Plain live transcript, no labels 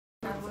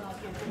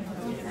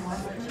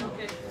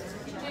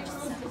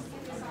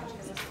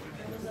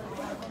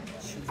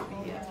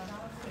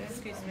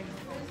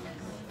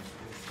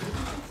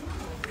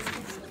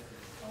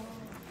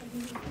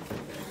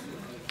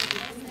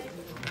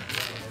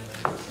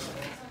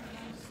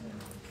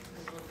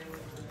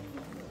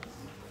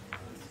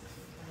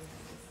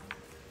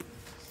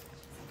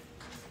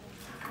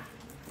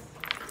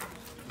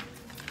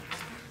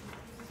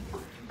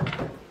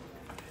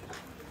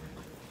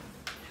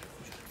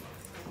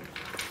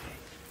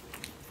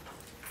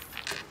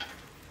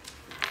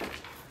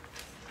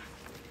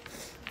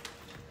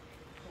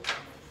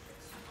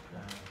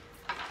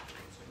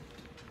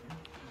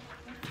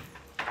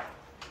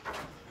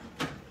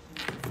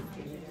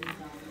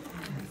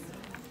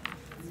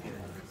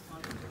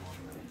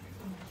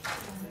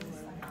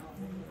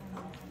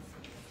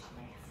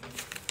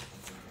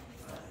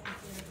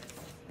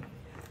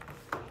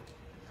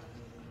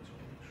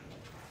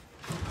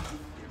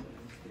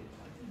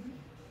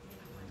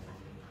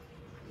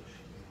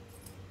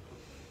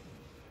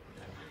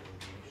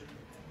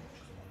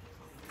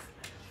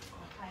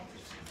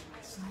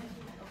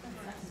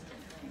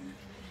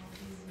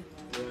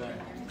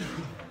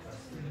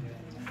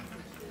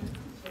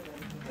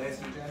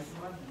Ladies and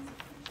gentlemen,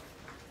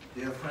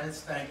 dear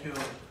friends, thank you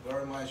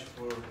very much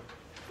for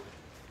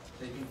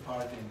taking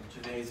part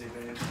in today's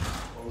event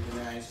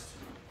organized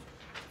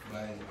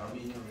by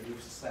Armenian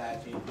Relief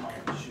Society in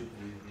partnership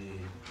with the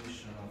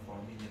Mission of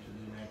Armenia to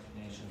the United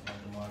Nations on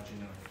the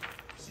margin of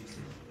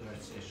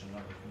 63rd session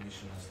of the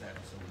Commission on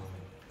Status of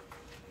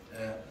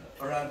Women.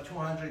 Around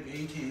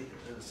 280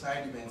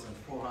 side events and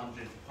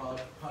 400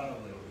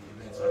 parallel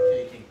events are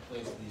taking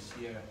place this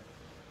year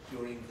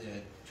during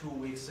the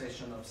two-week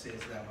session of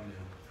CSW.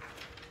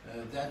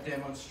 That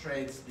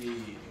demonstrates the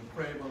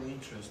incredible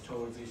interest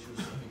towards issues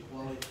of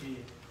equality,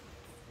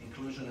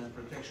 inclusion and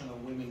protection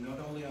of women, not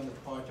only on the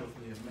part of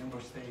the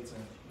member states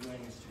and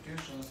UN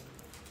institutions,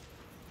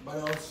 but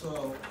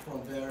also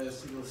from various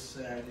civil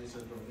societies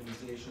and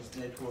organizations,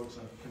 networks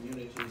and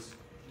communities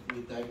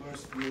with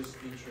diverse views,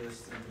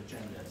 interests and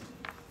agendas.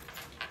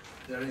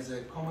 There is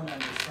a common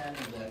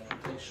understanding that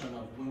protection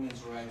of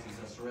women's rights is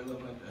as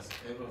relevant as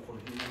ever for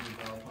human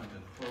development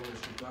and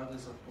progress,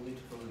 regardless of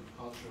political and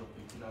cultural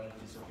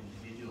peculiarities of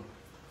individual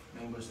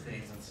member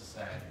states and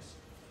societies.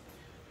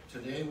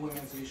 Today,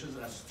 women's issues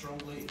are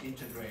strongly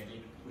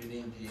integrated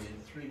within the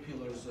three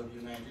pillars of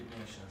United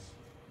Nations: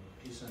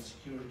 peace and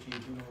security,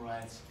 human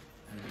rights,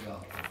 and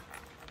development.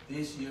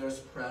 This year's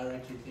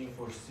priority theme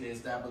for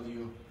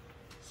CSW,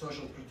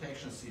 social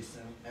protection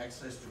system,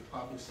 access to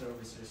public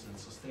services, and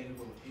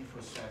sustainable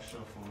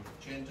infrastructure for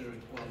gender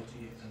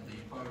equality and the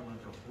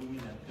empowerment of women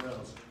and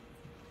girls,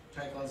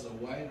 tackles a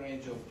wide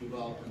range of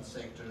development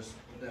sectors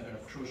that are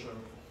crucial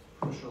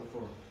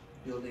for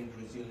building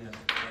resilient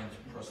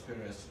and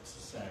prosperous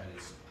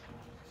societies.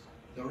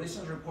 The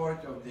recent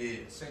report of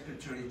the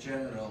Secretary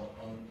General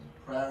on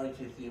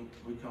priority theme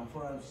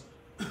reconfirms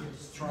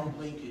strong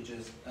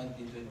linkages and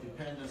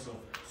interdependence of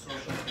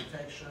social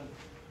protection,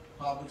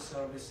 public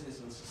services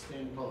and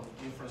sustainable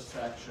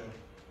infrastructure,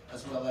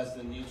 as well as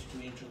the need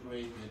to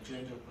integrate the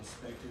gender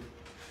perspective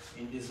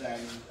in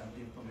designing and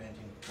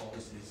implementing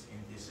policies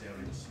in these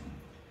areas.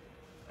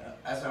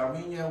 As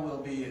Armenia will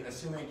be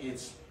assuming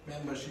its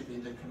membership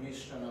in the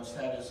Commission on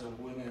Status of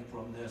Women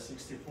from the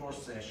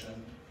 64th session,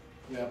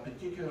 we are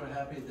particularly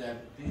happy that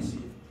this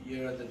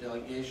year the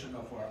delegation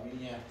of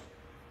Armenia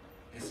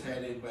is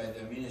headed by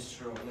the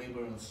Minister of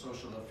Labor and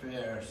Social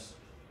Affairs,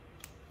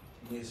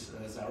 Ms.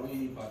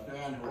 Zari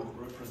Bagdan, who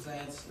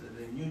represents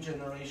the new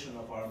generation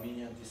of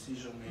Armenian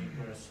decision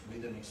makers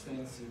with an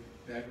extensive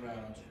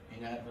background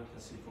in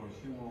advocacy for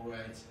human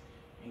rights,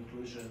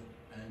 inclusion,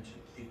 and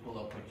equal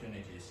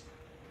opportunities.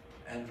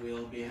 And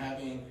we'll be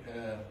having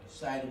a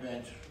side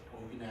event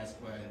organized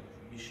by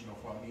the Mission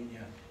of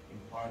Armenia in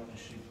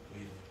partnership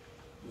with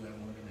UN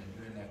Women and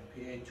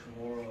UNFPA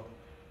tomorrow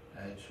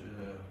at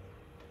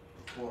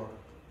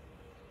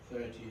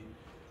 4:30,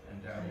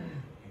 and I will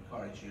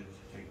encourage you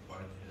to take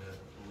part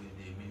with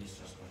the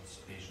minister's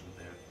participation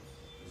there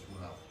as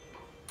well.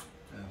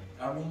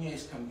 Armenia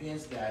is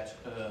convinced that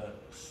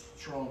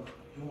strong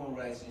human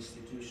rights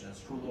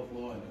institutions, rule of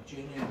law, and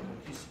genuine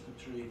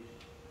participatory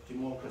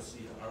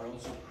democracy are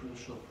also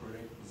crucial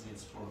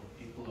prerequisites for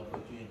equal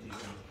opportunities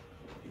and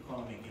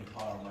economic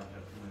empowerment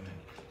of women.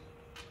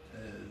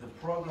 The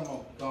program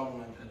of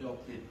government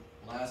adopted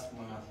last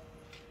month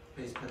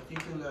pays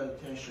particular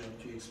attention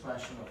to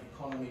expansion of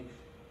economic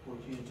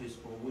opportunities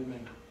for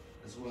women,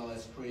 as well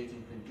as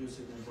creating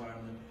conducive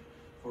environment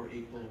for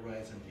equal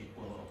rights and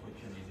equal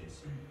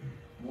opportunities.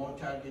 More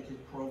targeted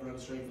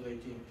programs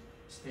regulating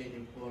state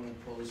employment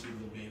policy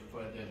will be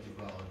further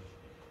developed.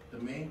 The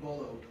main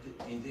goal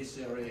in this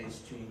area is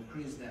to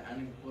increase the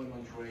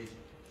unemployment rate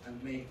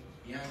and make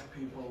young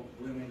people,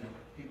 women, and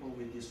people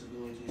with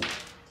disabilities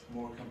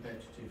more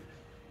competitive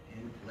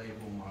in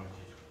labor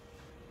market.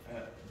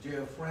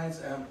 Dear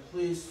friends, I'm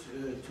pleased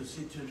to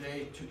sit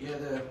today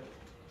together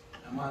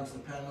amongst the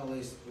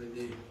panelists with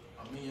the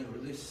Armenian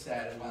Relief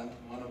Society,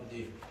 one of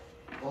the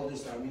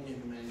oldest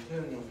Armenian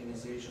humanitarian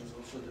organizations,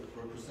 also the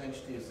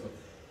representatives of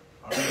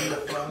Armenia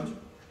Fund,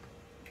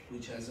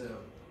 which has a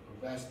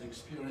vast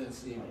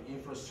experience in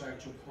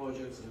infrastructure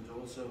projects and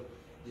also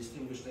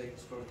distinguished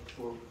expert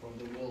from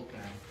the World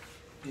Bank.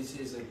 This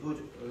is a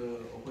good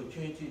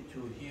opportunity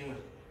to hear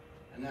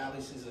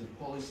analysis and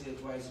policy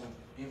advice on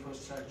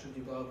infrastructure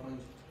development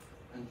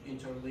and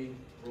interlinked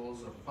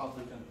roles of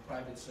public and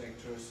private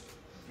sectors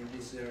in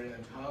this area,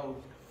 and how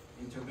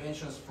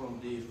interventions from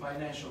the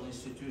financial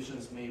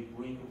institutions may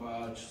bring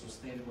about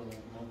sustainable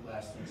and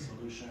long-lasting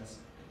solutions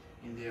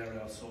in the area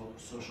of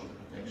social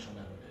protection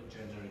and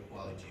gender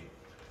equality.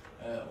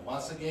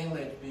 Once again,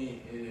 let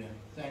me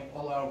thank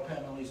all our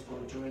panelists for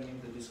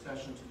joining the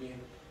discussion today,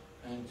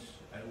 and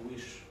I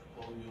wish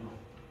all you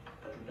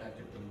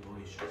productive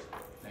deliberations.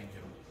 Thank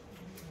you.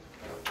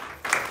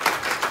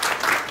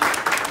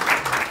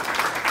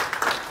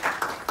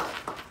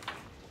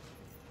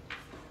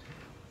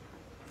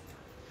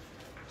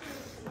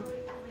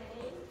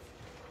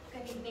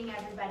 Good evening,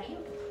 everybody.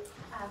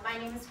 My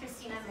name is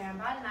Christina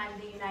Merambad, and I'm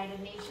the United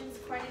Nations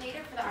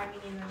Coordinator for the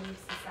Armenian Relief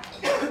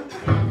Society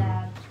and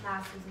a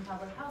Master's in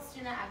Public Health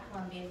student at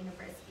Columbia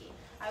University.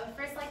 I would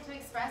first like to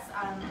express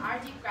our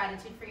deep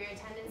gratitude for your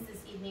attendance this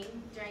evening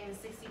during the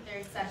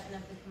 63rd session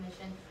of the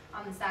Commission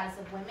on the Status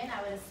of Women.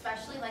 I would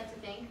especially like to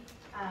thank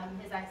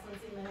His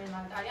Excellency Mher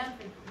Margaryan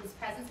for his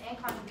presence and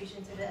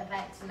contribution to the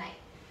event tonight.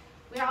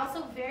 We are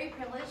also very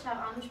privileged to have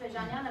Anush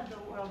Bejanyan of the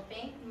World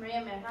Bank,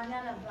 Mher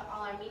Margaryan of the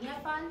All-Armenia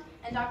Fund,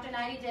 and Dr.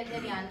 Nairi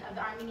Dederian of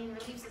the Armenian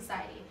Relief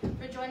Society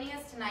for joining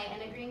us tonight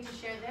and agreeing to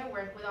share their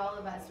work with all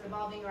of us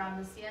revolving around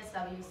the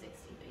CSW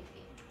 63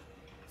 theme.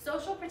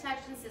 Social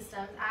protection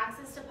systems,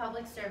 access to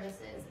public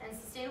services, and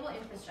sustainable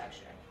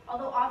infrastructure,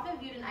 although often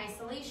viewed in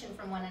isolation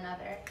from one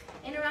another,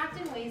 interact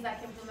in ways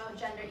that can promote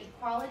gender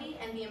equality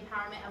and the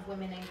empowerment of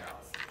women and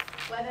girls.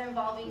 Whether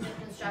involving the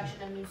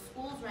construction of new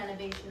schools,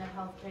 renovation of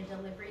healthcare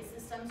delivery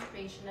systems,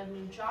 creation of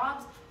new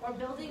jobs, or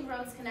building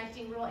roads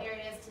connecting rural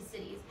areas to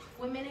cities,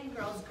 women and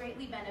girls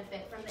greatly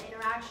benefit from the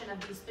interaction of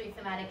these three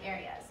thematic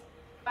areas.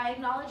 By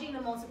acknowledging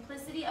the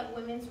multiplicity of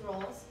women's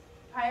roles,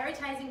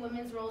 prioritizing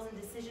women's roles in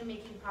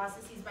decision-making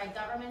processes by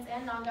governments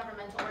and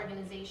non-governmental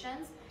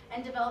organizations,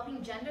 and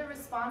developing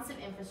gender-responsive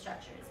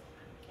infrastructures,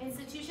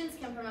 institutions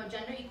can promote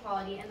gender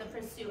equality and the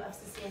pursuit of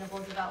sustainable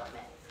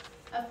development.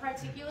 Of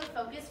particular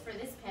focus for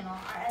this panel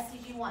are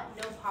SDG 1,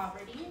 no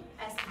poverty,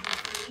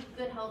 SDG 3,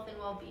 good health and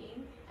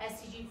well-being,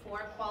 SDG 4,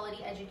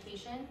 quality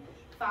education,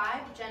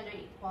 5, gender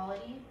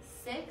equality,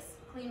 6,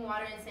 clean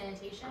water and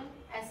sanitation,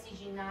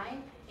 SDG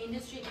 9,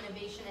 industry,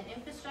 innovation and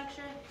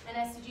infrastructure, and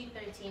SDG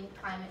 13,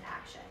 climate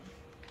action.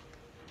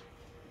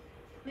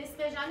 Ms.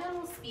 Bejanyan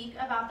will speak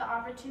about the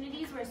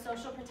opportunities where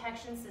social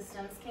protection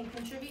systems can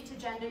contribute to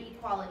gender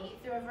equality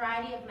through a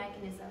variety of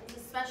mechanisms,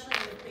 especially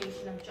in the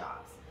creation of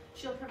jobs.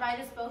 She'll provide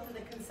us both with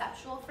a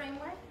conceptual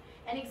framework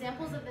and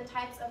examples of the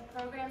types of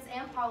programs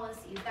and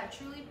policies that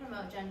truly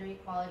promote gender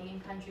equality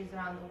in countries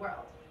around the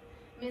world.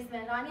 Ms.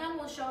 Margaryan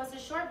will show us a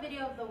short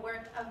video of the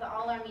work of the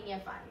All-Armenia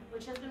Fund,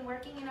 which has been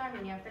working in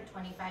Armenia for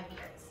 25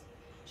 years.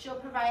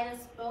 She'll provide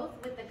us both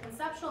with the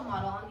conceptual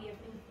model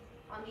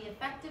on the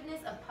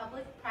effectiveness of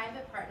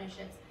public-private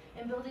partnerships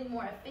in building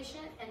more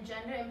efficient and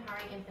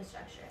gender-empowering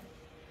infrastructure,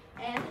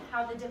 and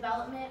how the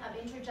development of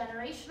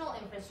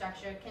intergenerational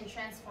infrastructure can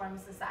transform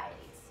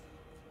societies.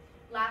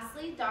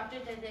 Lastly, Dr.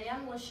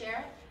 Dederian will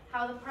share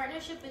how the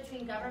partnership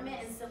between government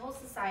and civil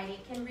society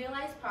can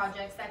realize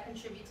projects that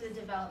contribute to the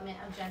development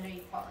of gender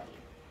equality.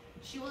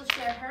 She will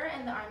share her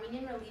and the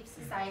Armenian Relief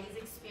Society's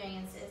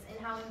experiences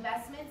in how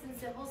investments in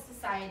civil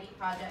society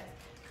projects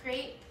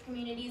create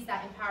communities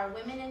that empower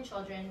women and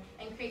children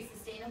and create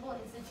sustainable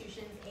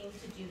institutions aimed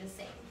to do the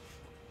same.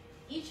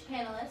 Each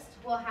panelist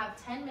will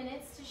have 10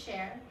 minutes to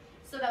share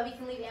so that we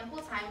can leave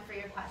ample time for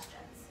your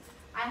questions.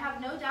 I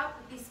have no doubt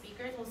that these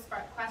speakers will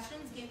spark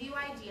questions, give you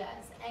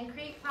ideas, and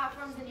create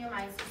platforms in your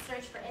minds to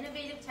search for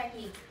innovative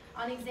techniques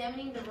on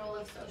examining the role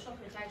of social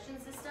protection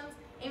systems,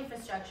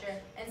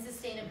 infrastructure, and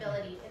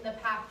sustainability in the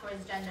path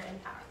towards gender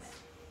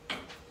empowerment.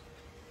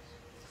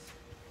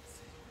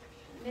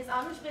 Ms.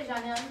 Anush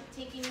Bejanyan,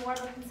 taking more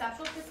of a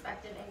conceptual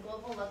perspective and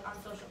global look on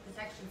social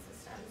protection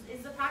systems,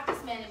 is the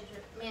practice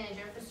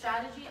manager for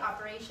strategy,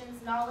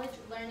 operations, knowledge,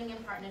 learning,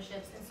 and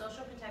partnerships in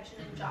social protection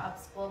and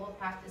jobs global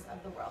practice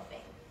of the World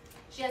Bank.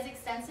 She has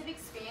extensive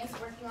experience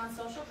working on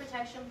social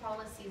protection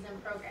policies and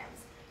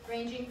programs,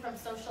 ranging from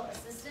social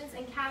assistance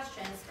and cash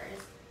transfers,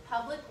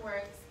 public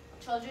works,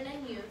 children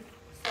and youth,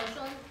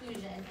 social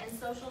inclusion, and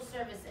social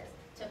services,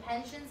 to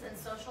pensions and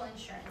social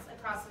insurance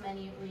across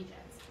many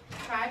regions.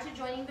 Prior to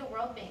joining the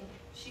World Bank,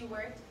 she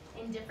worked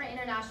in different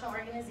international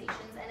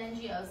organizations and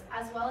NGOs,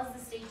 as well as the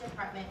State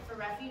Department for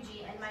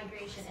Refugee and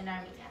Migration in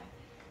Armenia.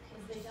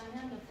 Ms.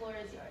 Bejanyan, the floor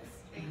is yours.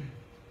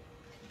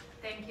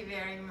 Thank you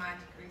very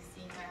much,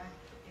 Christina.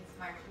 It's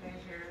my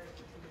pleasure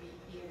to be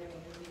here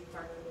and to be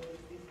part of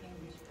this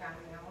distinguished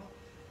panel.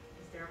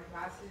 Mr.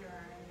 Ambassador,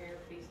 I'm very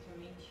pleased to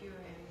meet you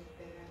and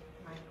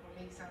my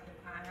colleagues on the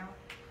panel.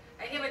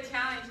 I have a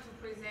challenge to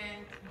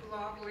present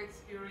global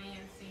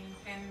experience in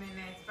 10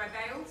 minutes, but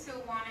I also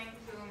wanted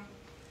to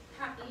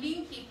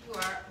link it to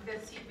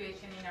the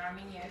situation in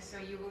Armenia, so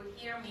you will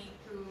hear me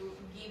to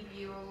give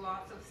you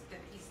lots of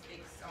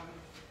statistics on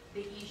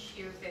the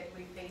issues that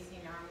we face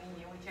in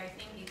Armenia, which I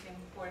think is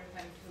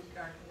important to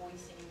start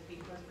voicing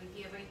because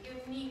we have a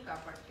unique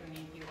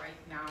opportunity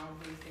right now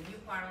with the new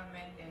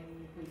parliament and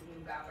with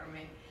new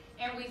government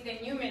and with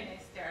the new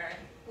minister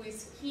who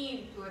is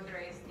keen to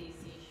address these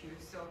issues.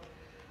 So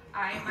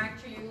I'm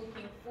actually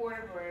looking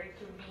forward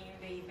to being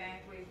the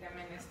event with the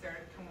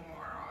minister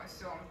tomorrow.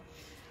 So,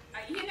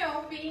 you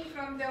know, being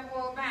from the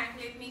World Bank,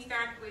 let me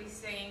start with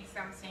saying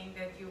something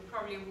that you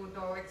probably would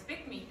all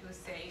expect me to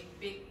say,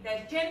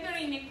 that gender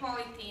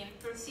inequality and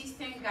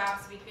persistent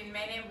gaps between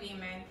men and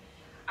women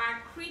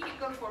are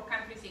critical for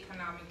countries'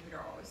 economic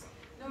growth.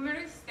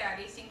 Numerous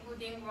studies,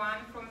 including one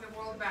from the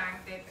World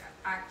Bank that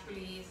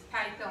actually is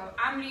titled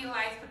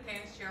Unrealized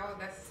Potential,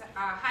 the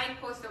High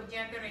Cost of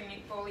Gender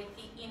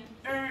Inequality in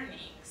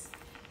Earnings,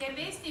 have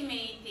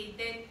estimated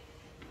that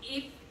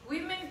if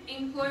women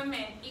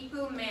employment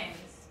equal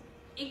men's,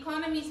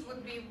 economies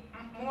would be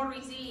more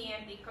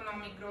resilient,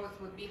 economic growth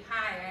would be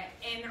higher,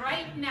 and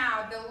right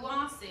now the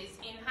losses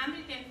in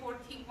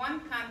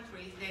 141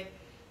 countries that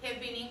have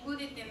been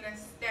included in the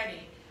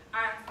study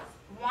are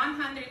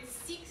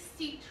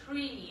 160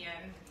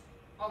 trillion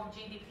of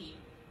GDP.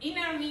 In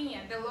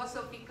Armenia, the loss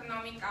of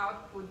economic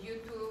output due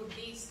to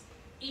this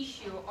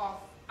issue of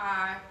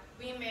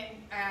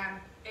women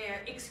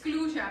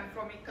exclusion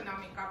from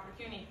economic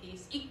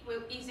opportunities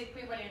is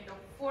equivalent of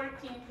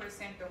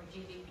 14% of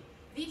GDP.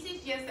 This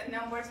is just the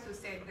numbers to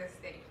set the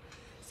stage.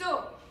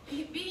 So,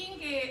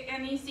 being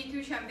an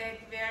institution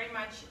that very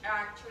much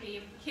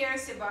actually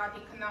cares about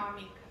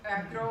economic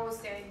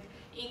growth and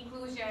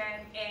inclusion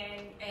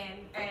and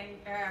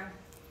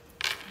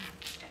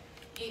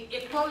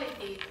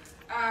equality,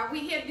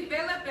 we have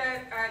developed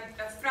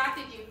a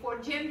strategy for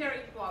gender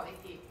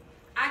equality.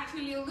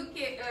 Actually,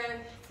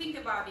 think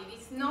about it.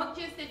 It's not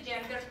just a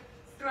gender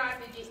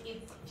strategy;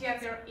 it's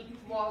gender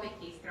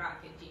equality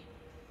strategy.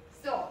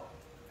 So.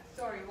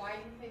 Sorry, why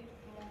is it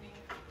moving?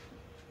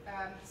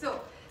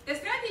 So, the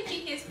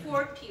strategy has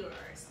 4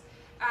 pillars.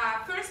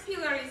 First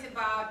pillar is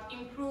about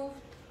improved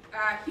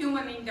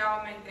human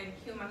endowment and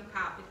human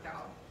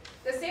capital.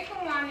 The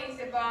second one is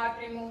about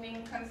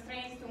removing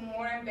constraints to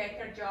more and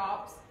better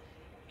jobs.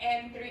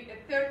 And the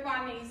third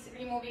one is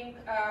removing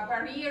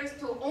barriers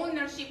to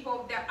ownership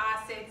of the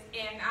assets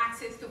and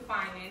access to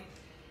finance.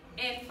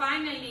 And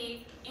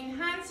finally,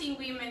 enhancing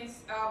women's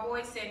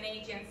voice and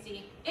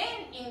agency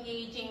and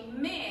engaging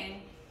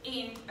men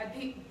in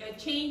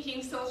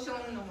changing social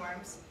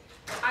norms,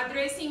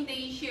 addressing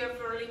the issue of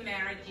early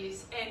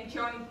marriages and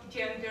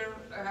gender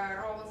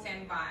roles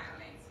and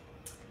violence.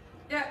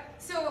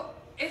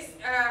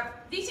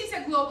 This is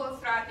a global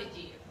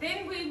strategy.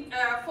 Then we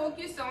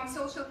focus on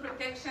social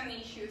protection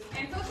issues,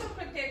 and social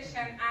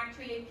protection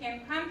actually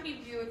can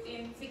contribute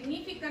in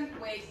significant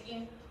ways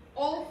in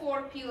all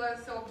 4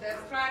 pillars of the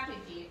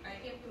strategy. I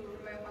have to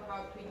remember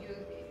how to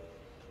use it.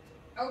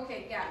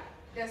 Okay, yeah.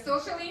 The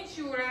social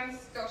insurance,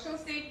 social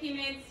safety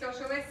nets,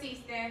 social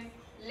assistance,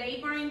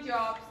 labor and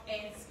jobs,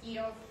 and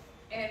skills,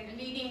 and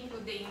leading to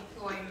the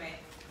employment.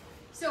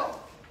 So,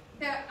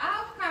 the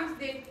outcomes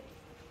that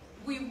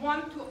we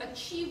want to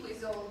achieve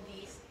with all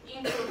these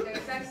include,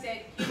 as I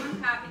said,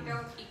 human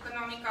capital,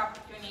 economic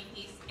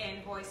opportunities,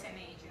 and voice and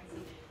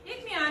agency.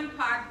 Let me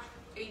unpack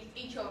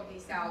each of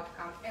these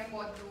outcomes and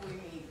what do we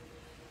mean.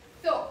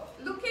 So,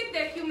 look at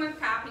the human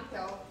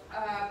capital,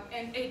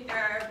 and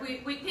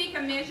we take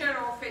a measure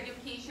of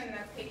education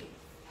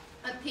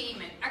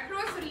attainment.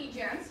 Across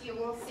regions, you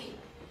will see,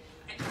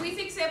 with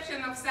the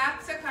exception of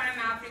Sub-Saharan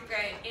Africa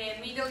and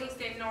Middle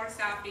East and North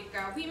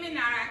Africa, women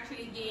are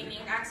actually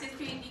gaining access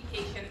to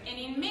education, and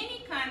in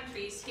many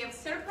countries have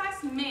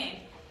surpassed men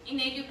in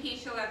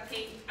educational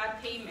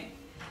attainment.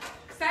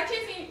 Such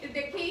as in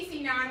the case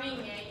in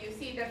Armenia, you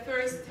see the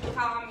first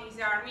column is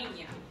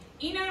Armenia.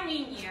 In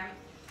Armenia,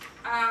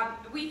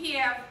 we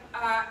have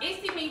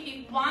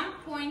estimated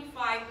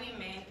 1.5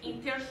 women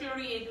in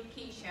tertiary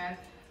education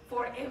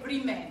for every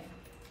man.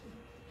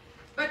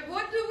 But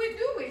what do we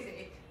do with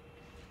it?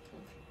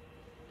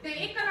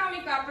 The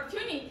economic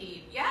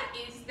opportunity,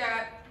 is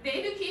that the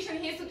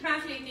education has to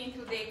translate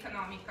into the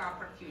economic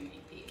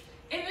opportunity.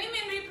 And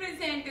women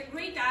represent a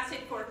great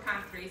asset for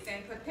countries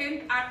and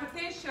our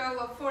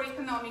potential for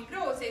economic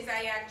growth, as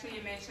I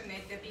actually mentioned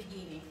at the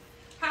beginning.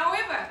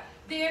 However,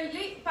 their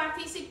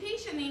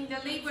participation in the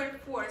labor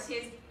force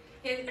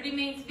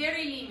remains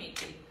very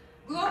limited.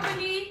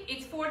 Globally,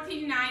 it's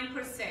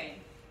 49%.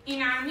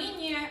 In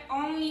Armenia,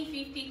 only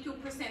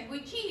 52%,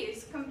 which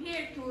is,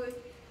 compared to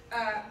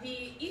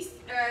the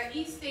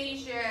East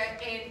Asia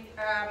and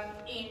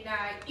in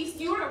East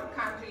Europe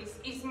countries,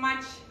 is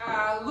much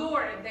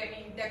lower than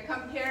in the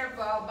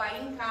comparable by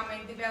income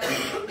and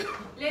development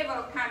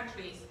level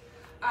countries,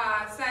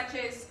 such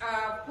as,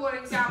 for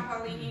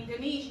example, in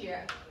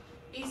Indonesia,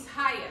 is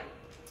higher.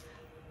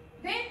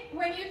 Then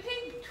when you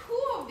take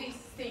two of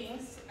these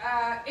things,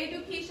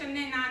 education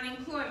and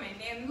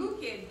unemployment, and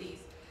look at this,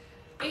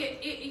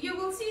 you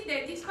will see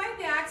that despite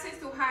the access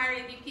to higher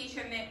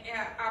education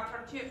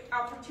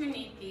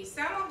opportunities,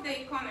 some of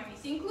the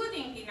economies,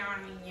 including in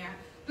Armenia,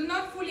 do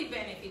not fully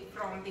benefit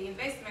from the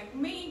investment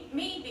made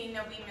in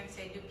women's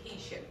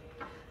education.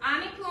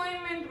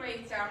 Unemployment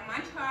rates are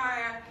much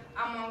higher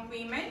among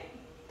women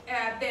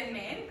than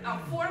men.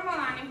 Formal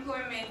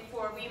unemployment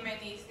for women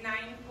is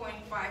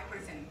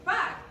 9.5%,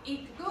 but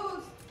it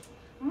goes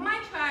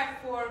much higher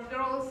for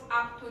girls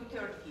up to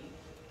 13%.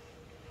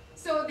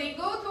 So they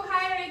go to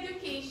higher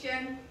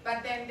education,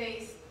 but then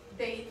they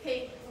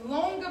take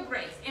longer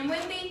breaks. And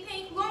when they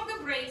take longer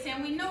breaks,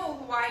 and we know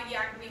why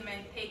young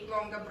women take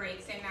longer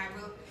breaks, and I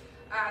will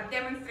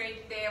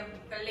demonstrate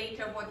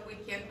later what we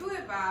can do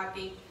about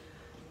it,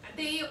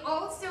 they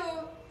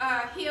also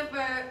have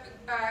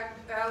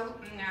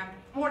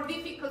more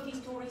difficulties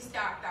to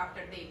restart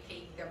after they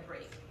take the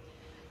break.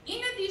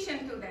 In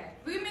addition to that,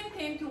 women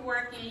tend to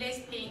work in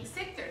less paying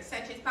sectors,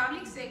 such as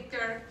public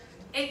sector,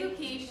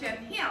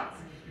 education, health.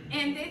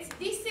 And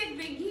this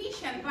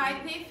segregation, by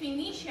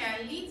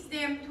definition, leads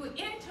them to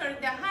enter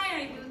the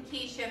higher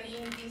education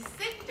in these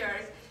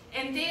sectors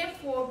and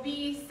therefore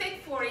be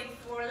set for it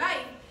for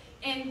life.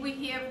 And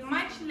we have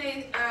much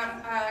less,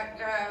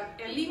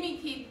 a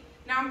limited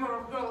number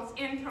of girls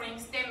entering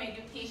STEM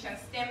education,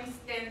 STEM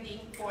standing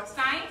for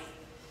science,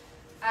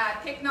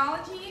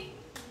 technology,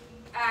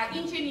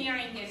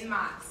 engineering, and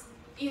maths.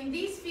 In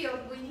this field,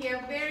 we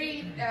have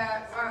very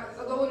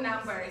low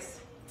numbers,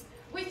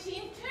 which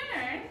in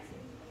turn,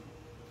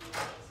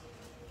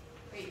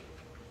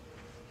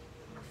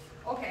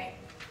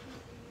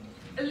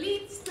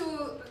 leads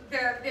to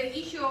the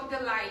issue of the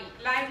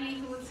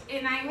livelihoods,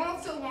 and I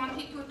also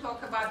wanted to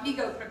talk about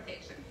legal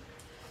protection.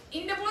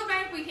 In the World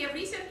Bank, we have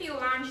recently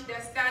launched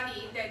a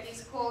study that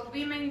is called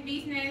Women,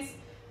 Business,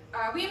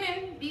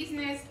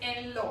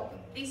 and Law.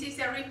 This is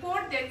a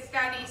report that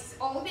studies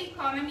all the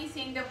economies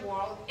in the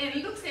world and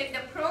looks at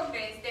the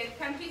progress that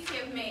countries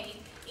have made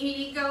in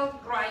legal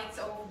rights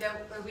of the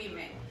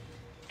women.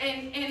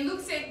 And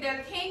looks at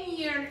the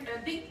 10-year,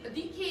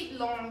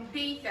 decade-long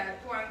data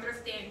to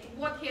understand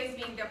what has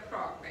been the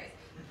progress.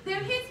 There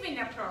has been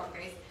a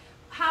progress.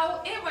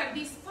 However,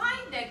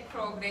 despite that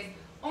progress,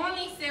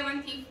 only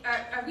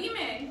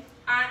women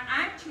are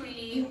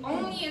actually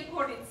only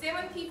accorded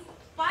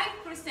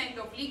 75%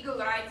 of legal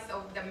rights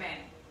of the men,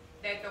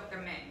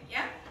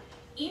 yeah?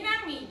 In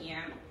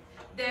Armenia,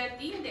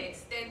 the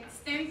index that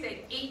stands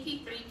at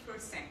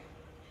 83%.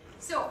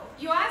 So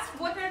you ask,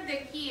 what are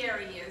the key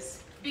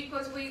areas?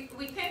 Because we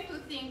tend to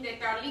think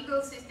that our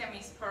legal system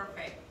is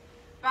perfect.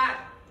 But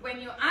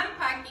when you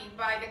unpack it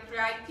by the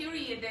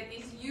criteria that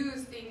is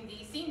used in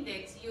this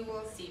index, you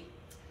will see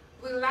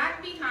we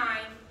lag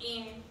behind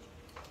in,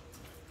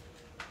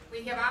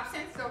 we have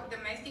absence of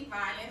domestic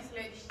violence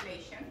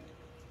legislation,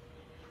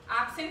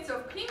 absence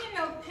of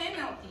criminal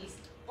penalties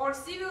or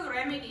civil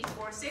remedies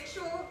for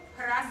sexual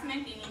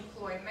harassment in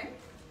employment.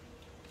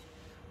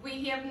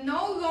 We have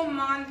no law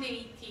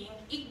mandating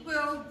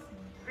equal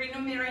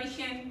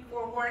remuneration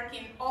for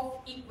working of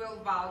equal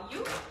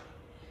value.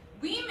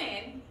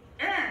 Women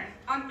earn,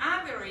 on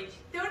average,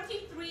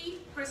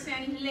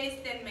 33% less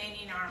than men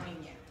in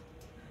Armenia.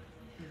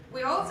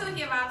 We also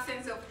have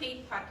absence of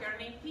paid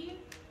paternity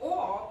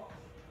or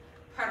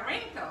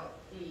parental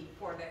leave,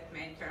 for that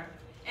matter.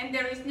 And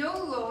there is no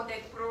law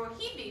that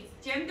prohibits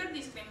gender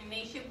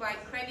discrimination by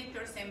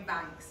creditors and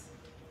banks.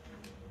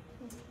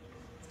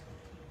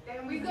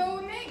 Then we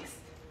go next.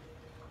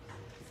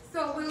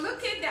 So we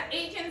look at the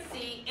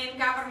agency and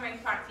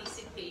government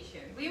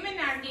participation. Women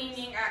are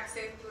gaining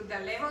access to the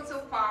levels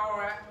of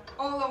power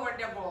all over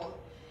the world,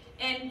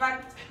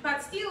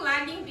 but still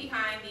lagging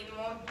behind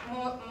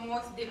in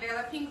most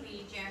developing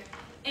regions,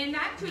 and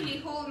actually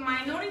hold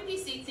minority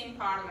seats in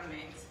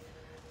parliaments.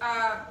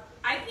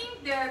 I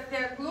think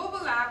the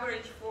global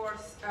average for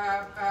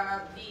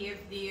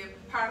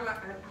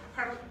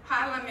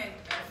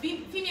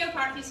female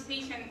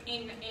participation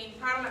in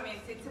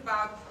parliaments, it's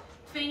about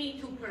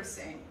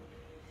 22%.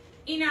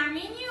 In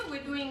Armenia,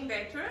 we're doing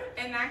better,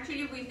 and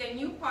actually with the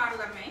new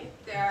parliament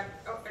that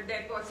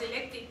was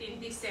elected in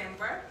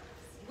December,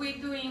 we're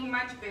doing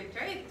much better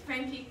at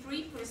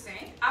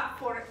 23%, up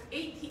for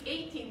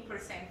 18%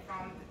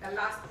 from the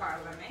last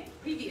parliament,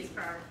 previous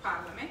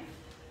parliament,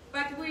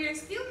 but we're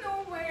still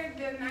nowhere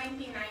the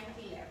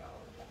 1990 level,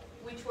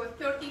 which was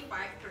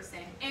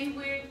 35%, and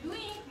we're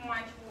doing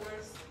much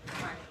worse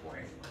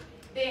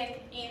than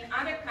in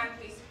other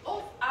countries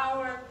of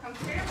our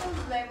comparable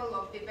level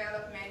of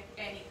development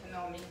and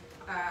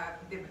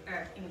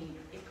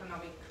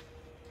economic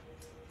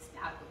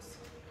status.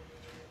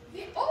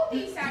 All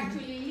this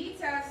actually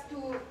leads us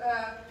to,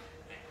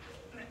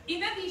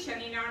 in addition,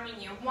 in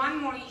Armenia,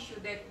 one more issue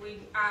that we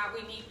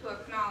need to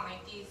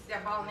acknowledge is the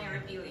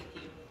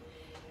vulnerability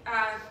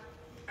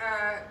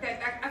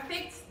that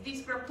affects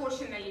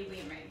disproportionately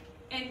women.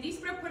 And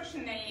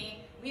disproportionately,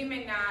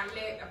 women are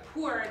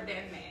poorer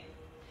than men.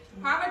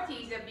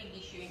 Poverty is a big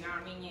issue in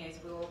Armenia, as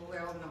we all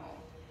well know.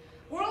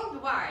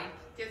 Worldwide,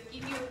 just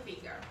give you a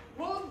figure,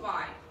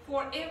 worldwide,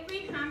 for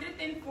every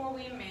 104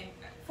 women,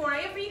 for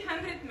every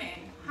 100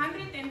 men,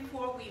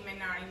 104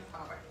 women are in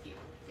poverty.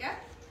 Yeah?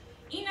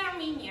 In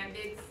Armenia,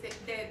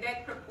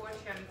 that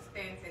proportion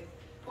stands at,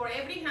 for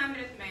every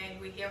 100 men,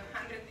 we have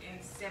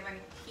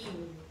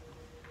 117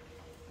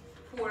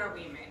 poor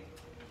women.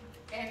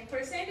 And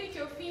percentage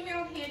of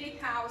female-headed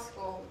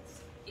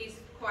households is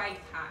quite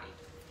high.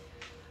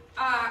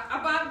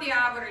 Above the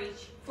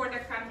average for the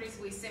countries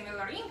with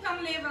similar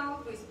income level,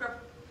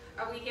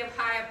 we have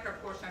higher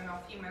proportion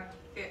of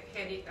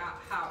female-headed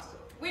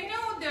households. We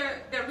know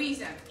the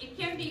reason. It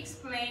can be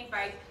explained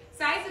by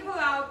sizable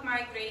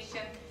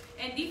out-migration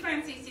and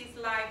differences in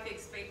life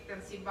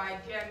expectancy by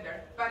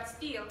gender, but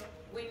still,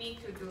 we need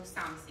to do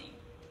something.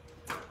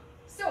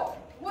 So,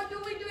 what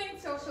do we do in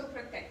social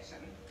protection?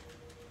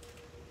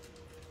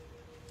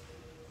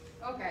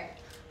 Okay.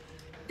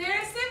 There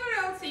are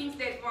several things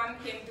that one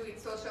can do in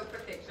social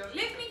protection.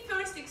 Let me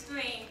first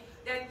explain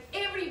that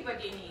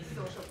everybody needs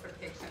social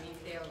protection in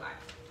their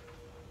life.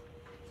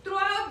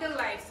 Throughout the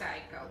life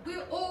cycle,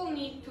 we all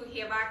need to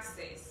have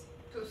access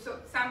to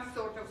some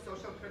sort of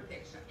social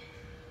protection.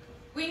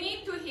 We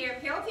need to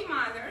have healthy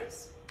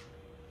mothers,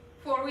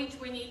 for which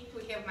we need to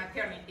have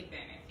maternity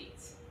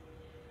benefits.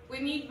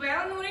 We need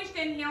well-nourished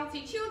and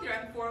healthy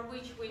children, for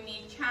which we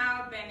need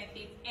child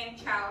benefits and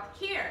child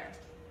care.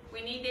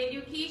 We need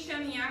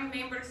education, young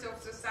members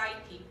of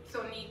society,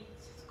 so need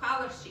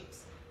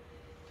scholarships.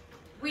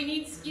 We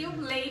need skilled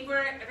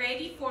labor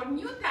ready for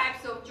new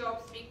types of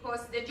jobs,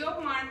 because the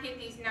job market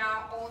is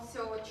now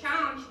also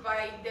challenged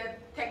by the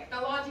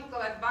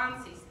technological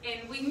advances,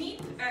 and we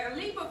need a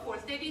labor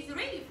force that is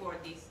ready for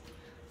this.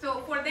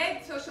 So for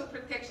that, social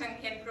protection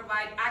can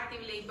provide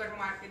active labor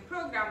market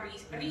program,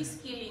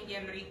 reskilling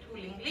and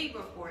retooling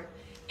labor force.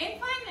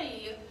 And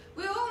finally,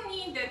 we all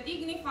need a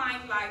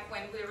dignified life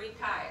when we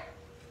retire.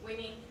 We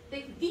need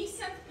the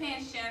decent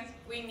pensions,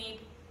 we need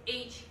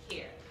age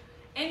care.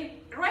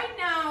 And right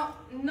now,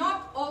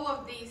 not all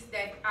of these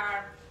that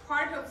are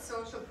part of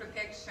social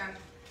protection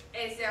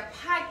as a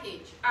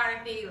package are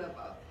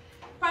available.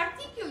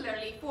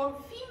 Particularly for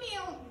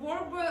female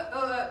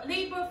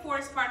labor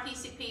force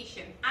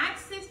participation,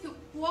 access to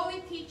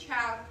quality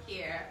child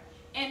care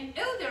and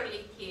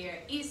elderly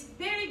care is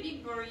very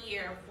big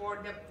barrier for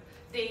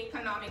the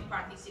economic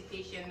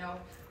participation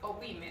of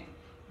women.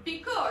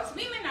 Because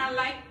women are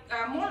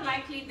more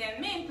likely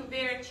than men to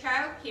bear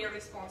child care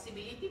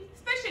responsibility,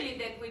 especially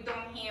that we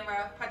don't have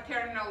a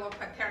paternal or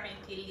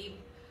paternity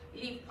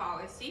leave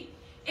policy,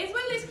 as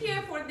well as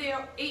care for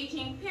their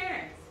aging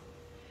parents.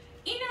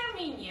 In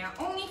Armenia,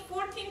 only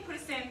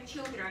 14%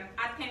 children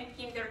attend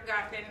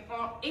kindergarten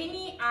or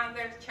any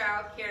other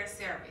child care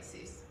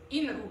services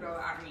in rural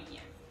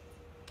Armenia.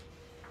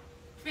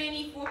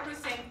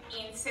 24%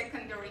 in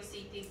secondary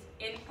cities,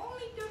 and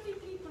only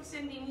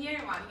 33% in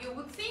Yerevan. You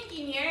would think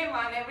in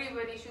Yerevan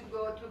everybody should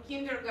go to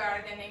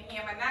kindergarten and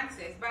have an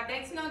access, but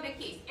that's not the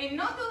case. And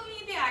not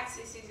only the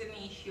access is an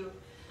issue,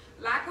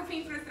 lack of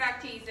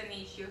infrastructure is an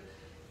issue,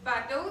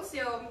 but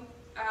also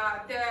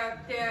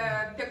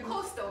the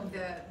cost of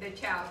the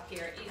child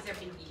care is a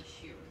big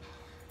issue.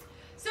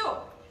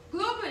 So,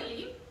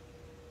 globally,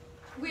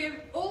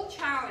 we're all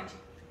challenged.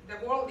 The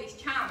world is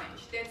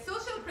challenged, that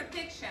social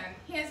protection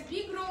has a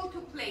big role to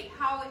play.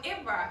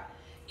 However,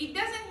 it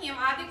doesn't have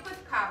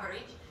adequate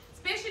coverage,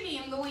 especially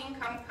in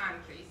low-income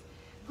countries.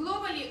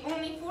 Globally,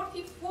 only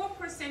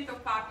 44%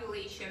 of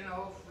population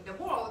of the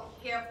world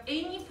have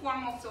any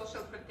form of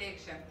social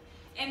protection,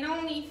 and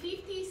only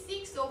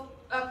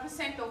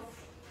 56% of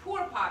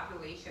poor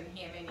population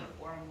have any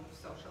form of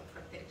social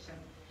protection.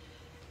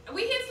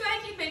 We have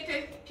slightly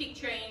better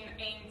picture in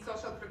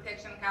social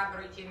protection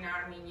coverage in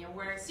Armenia,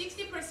 where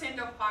 60%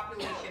 of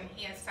population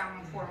has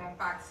some form of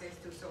access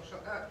to some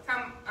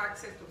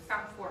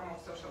form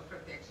of social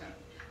protection.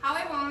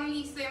 However,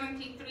 only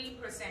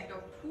 73%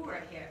 of poor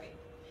have it.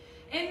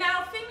 And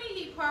our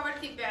family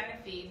poverty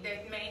benefit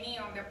that many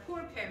of the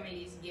poor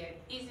families get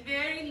is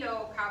very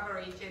low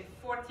coverage at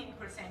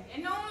 14%,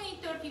 and only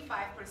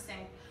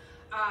 35%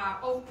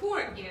 of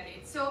poor get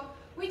it. So,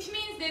 which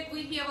means that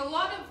we have a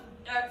lot of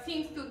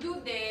things to do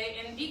there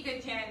and big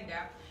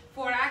agenda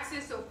for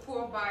access of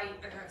poor by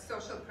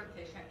social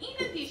protection. In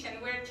addition,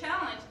 we're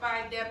challenged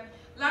by the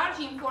large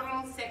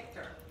informal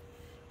sector.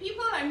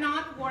 People are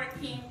not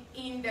working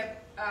in the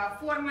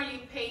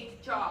formally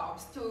paid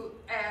jobs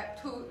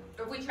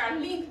which are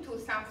linked to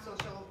some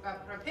social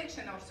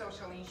protection or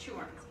social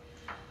insurance.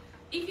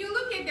 If you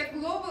look at the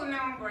global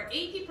number,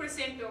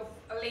 80% of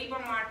labor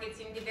markets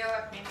in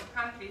developing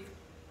countries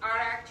are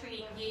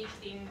actually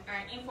engaged in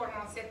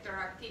informal sector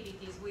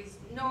activities with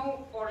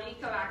no or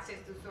little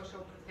access to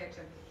social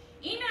protection.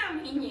 In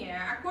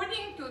Armenia,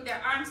 according to the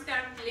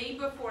Armstar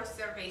labor force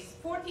surveys,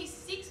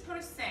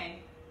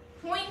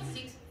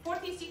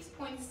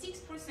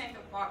 46.6%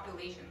 of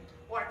population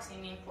works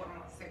in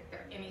informal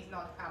sector and is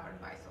not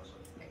covered by social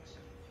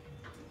protection.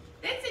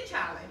 That's a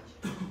challenge.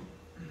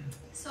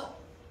 So,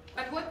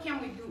 but what can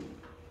we do?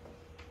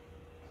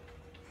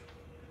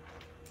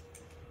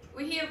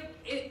 We have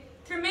a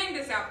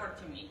tremendous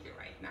opportunity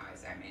right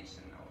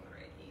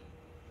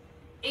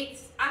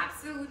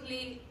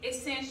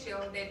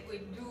essential that we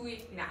do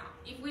it now.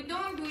 If we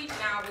don't do it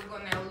now, we're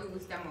going to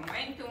lose the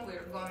momentum,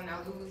 we're going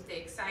to lose the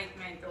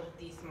excitement of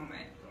this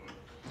momentum.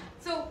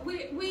 So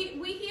we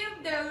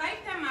have the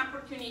lifetime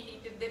opportunity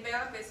to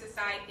develop a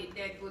society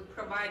that would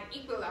provide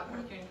equal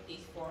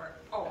opportunities for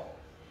all.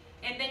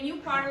 And the new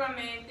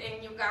parliament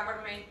and new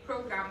government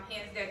program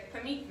has that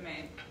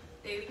commitment.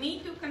 They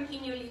need to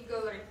continue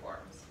legal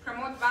reforms,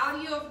 promote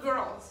value of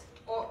girls,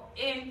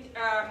 and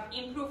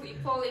improve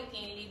equality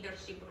in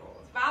leadership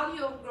roles.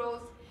 Value of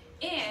girls,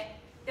 and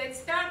that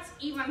starts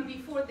even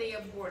before they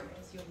are born,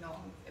 as you know.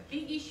 A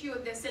big issue,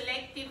 the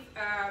selective,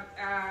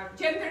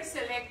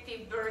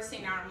 gender-selective births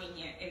in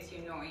Armenia, as you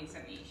know, is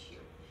an issue.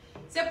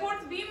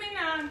 Supports women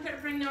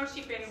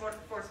entrepreneurship and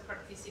workforce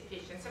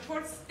participation.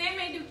 Supports STEM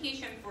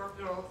education for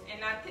girls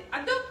and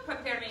adopt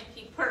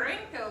paternity,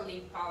 parental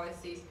leave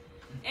policies.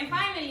 And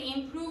finally,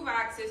 improve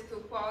access to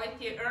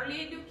quality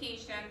early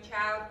education,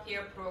 child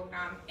care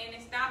program, and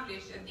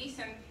establish a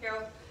decent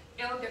health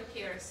elder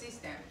care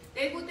system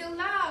that would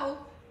allow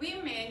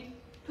women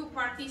to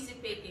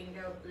participate in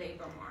the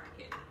labor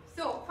market.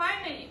 So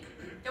finally,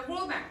 the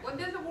World Bank. What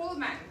does the World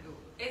Bank do?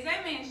 As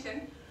I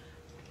mentioned,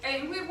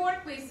 and we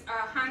work with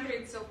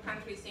hundreds of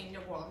countries in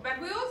the world,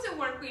 but we also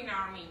work in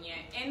Armenia,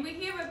 and we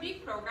have a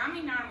big program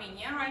in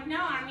Armenia. Right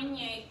now,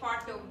 Armenia is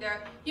part of the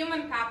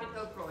Human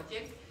Capital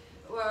Project,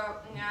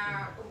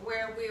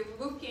 where we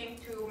look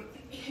into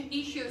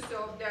issues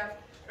of the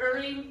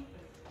early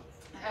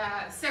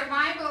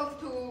survival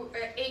to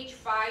age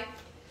 5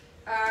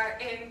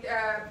 and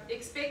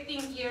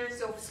expecting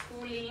years of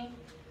schooling,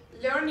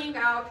 learning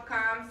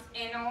outcomes,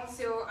 and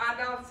also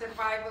adult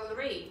survival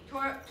rate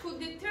to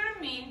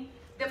determine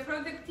the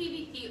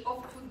productivity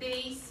of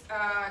today's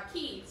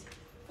kids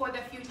for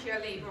the future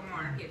labor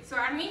market. So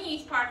Armenia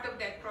is part of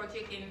that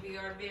project, and we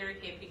are very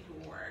happy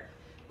to work.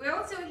 We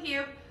also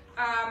have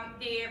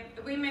the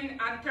Women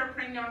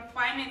Entrepreneur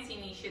Finance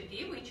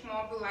Initiative, which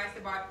mobilized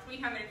about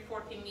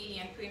 $340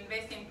 million to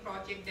invest in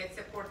projects that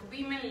support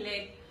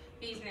women-led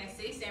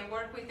businesses and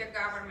work with the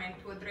government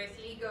to address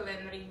legal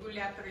and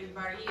regulatory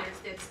barriers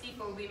that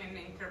stifle women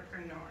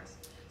entrepreneurs.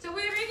 So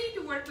we're ready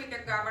to work with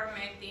the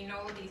government in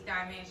all these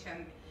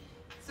dimensions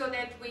so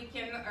that we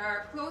can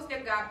close the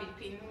gap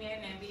between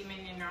men and women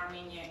in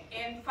Armenia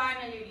and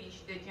finally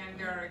reach the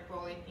gender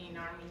equality in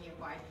Armenia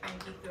by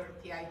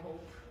 2030, I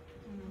hope.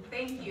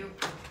 Thank you.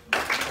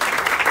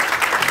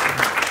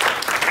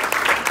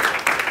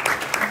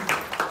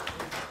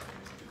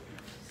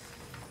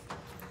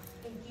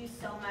 Thank you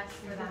so much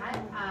for that.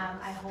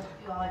 I hope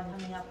you all are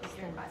coming up with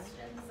your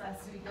questions as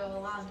we go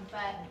along.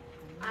 But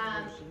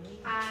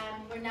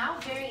we're now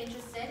very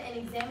interested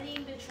in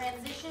examining the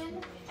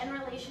transition and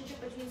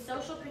relationship between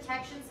social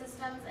protection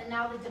systems and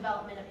now the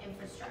development of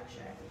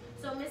infrastructure.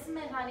 So Ms.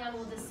 Mher Margaryan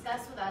will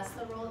discuss with us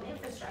the role of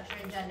infrastructure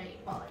in gender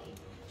equality.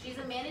 She's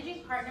a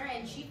managing partner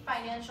and chief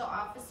financial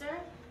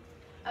officer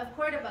of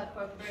Cordoba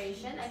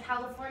Corporation, a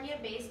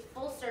California-based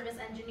full-service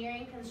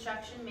engineering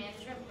construction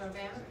management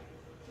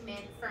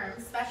firm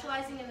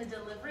specializing in the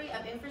delivery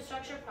of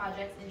infrastructure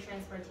projects in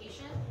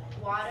transportation,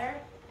 water,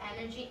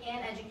 energy,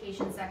 and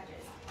education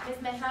sectors. Ms.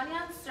 Mher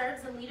Margaryan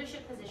serves in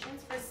leadership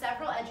positions for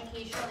several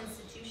educational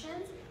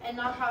institutions and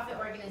nonprofit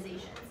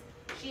organizations.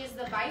 She is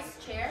the vice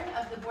chair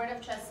of the Board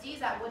of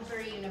Trustees at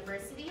Woodbury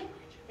University,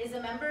 is a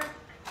member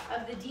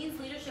of the Dean's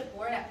Leadership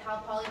Board at Cal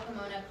Poly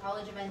Pomona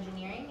College of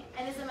Engineering,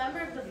 and is a member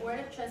of the Board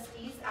of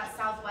Trustees at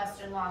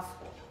Southwestern Law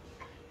School.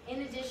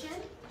 In addition,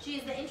 she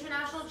is the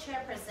international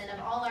chairperson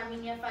of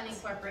All-Armenia Fund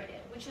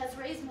Incorporated, which has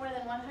raised more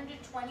than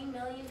 $120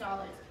 million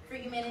for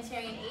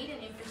humanitarian aid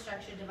and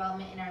infrastructure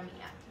development in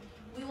Armenia.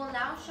 We will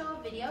now show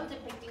a video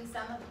depicting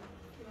some of...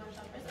 You want to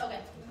talk first? Okay.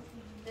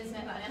 Ms.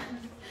 Mher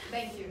Margaryan.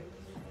 Thank you.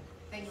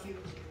 Thank you.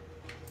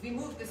 We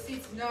moved the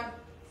seats not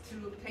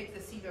to take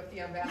the seat of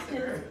the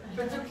ambassador,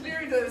 but to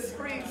clear the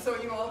screen so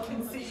you all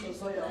can see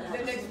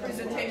the next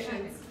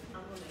presentation.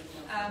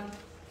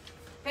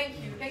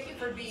 Thank you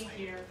for being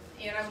here,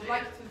 and I would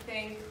like to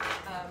thank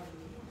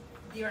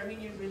the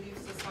Armenian Relief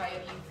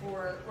Society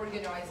for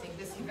organizing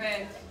this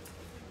event,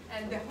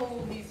 and the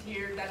hope is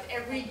here that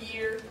every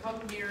year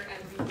come here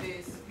and do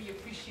this. We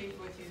appreciate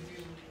what you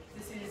do.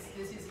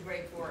 This is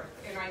great work,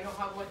 and I know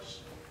how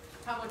much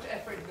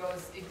effort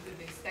goes into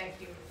this.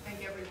 Thank you.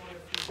 Thank every one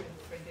of you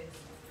for this.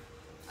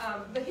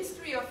 The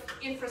history of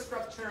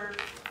infrastructure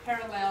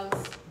parallels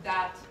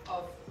that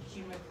of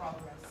human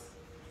progress.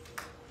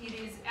 It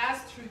is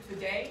as true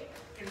today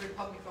in the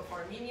Republic of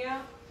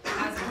Armenia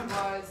as it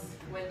was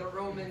when the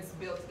Romans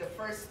built the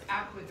first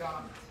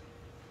aqueduct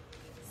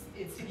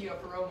in the city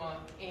of Roma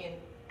in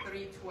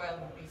 312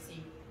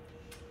 BC.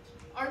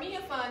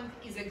 Armenia Fund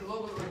is a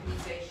global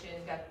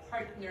organization that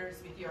partners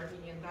with the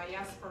Armenian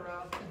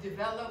diaspora to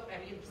develop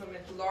and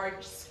implement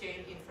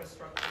large-scale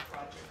infrastructure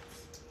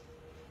projects.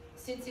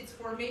 Since its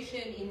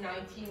formation in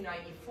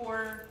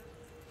 1994,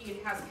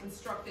 it has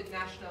constructed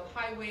national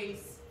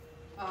highways,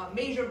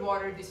 major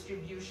water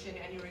distribution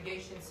and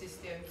irrigation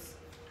systems,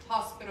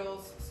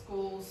 hospitals,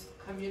 schools,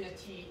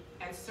 community,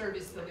 and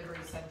service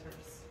delivery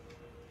centers.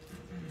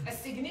 A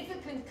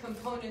significant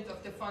component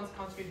of the fund's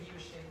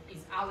contribution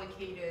is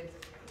allocated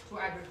to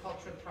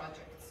agricultural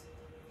projects,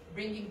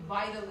 bringing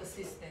vital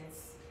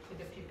assistance to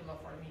the people of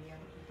Armenia.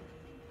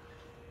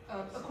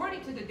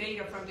 According to the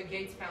data from the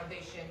Gates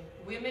Foundation,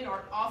 women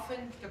are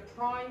often the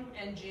prime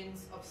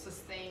engines of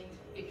sustained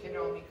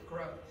economic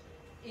growth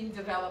in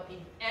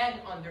developing and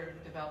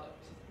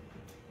underdeveloped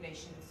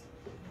nations.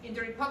 In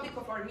the Republic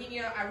of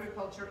Armenia,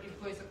 agriculture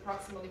employs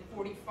approximately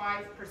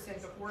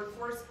 45% of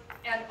workforce,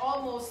 and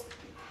almost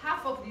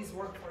half of these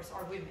workforce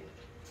are women.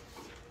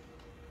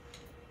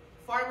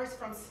 Farmers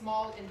from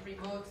small and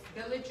remote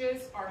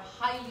villages are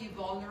highly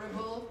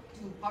vulnerable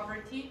to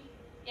poverty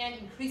and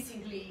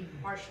increasingly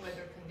harsh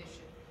weather conditions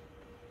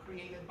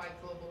created by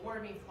global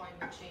warming,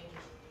 climate change.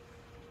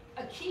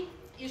 A key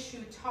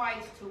issue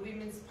tied to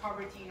women's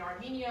poverty in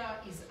Armenia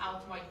is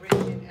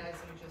out-migration, as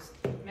you just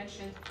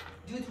mentioned,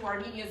 due to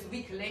Armenia's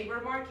weak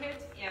labor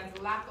market and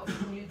lack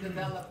of new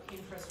developed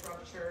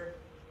infrastructure.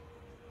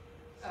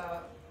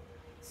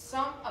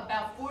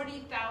 About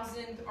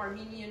 40,000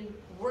 Armenian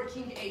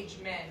working-age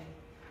men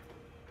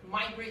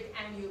migrate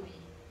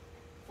annually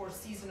for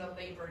seasonal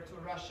labor to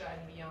Russia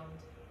and beyond.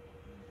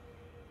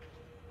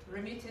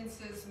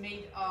 Remittances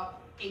made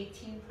up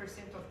 18%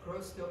 of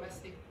gross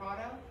domestic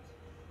product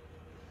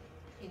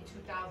in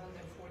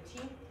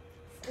 2014.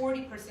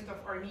 40%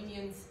 of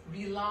Armenians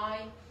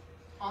rely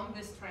on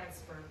this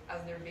transfer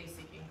as their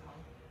basic income.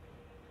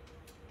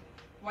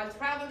 While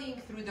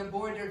traveling through the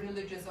border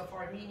villages of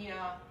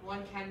Armenia,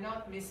 one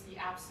cannot miss the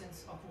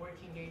absence of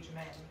working-age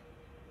men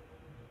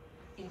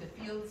in the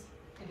fields,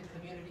 in the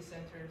community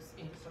centers,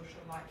 in the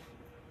social life.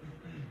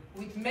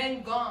 With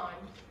men gone,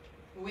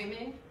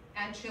 women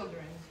and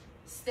children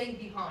stay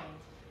behind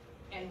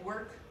and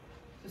work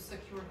to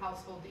secure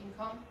household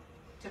income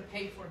to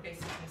pay for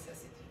basic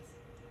necessities.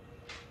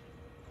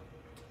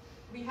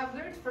 We have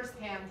learned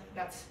firsthand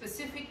that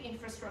specific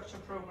infrastructure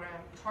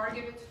programs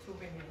targeted to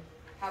women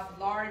have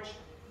large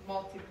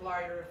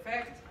multiplier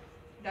effect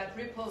that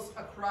ripples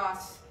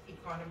across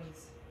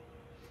economies.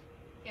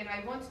 And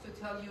I want to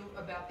tell you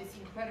about this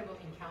incredible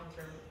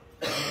encounter.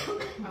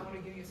 I want to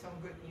give you some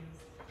good news.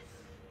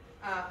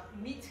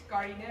 Meet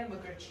Mher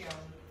Margaryan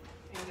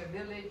in the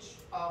village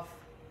of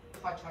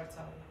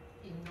Khachartsan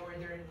in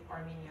northern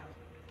Armenia.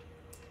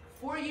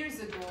 4 years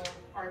ago,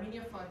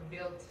 Armenia Fund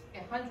built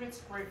a 100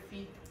 square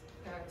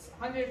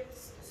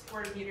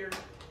meter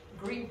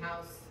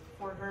greenhouse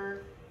for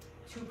her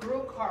to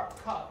grow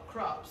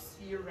crops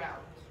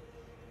year-round.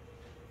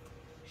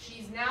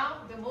 She's now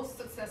the most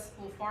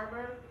successful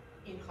farmer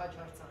in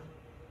Khachartsan.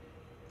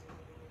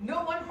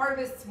 No one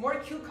harvests more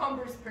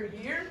cucumbers per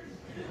year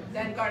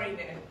than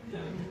Garine.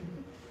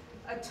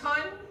 A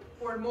ton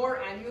or more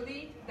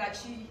annually that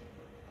she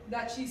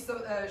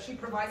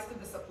provides to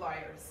the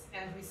suppliers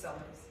and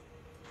resellers.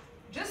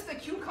 Just the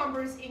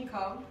cucumbers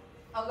income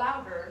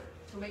allowed her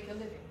to make a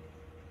living.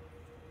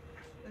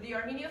 The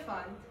Armenia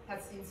Fund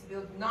has since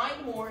built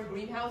 9 more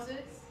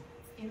greenhouses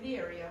in the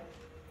area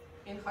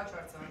in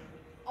Khachartsan.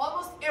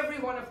 Almost every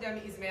one of them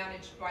is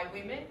managed by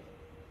women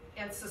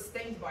and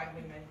sustained by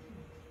women.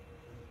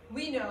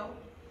 We know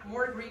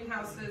more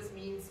greenhouses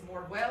means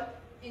more wealth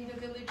in the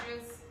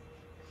villages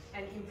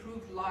and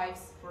improved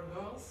lives for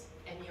girls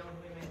and young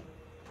women.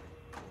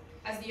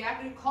 As the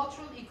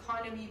agricultural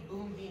economy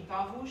boomed in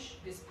Tavush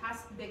this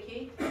past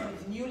decade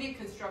with newly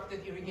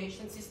constructed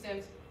irrigation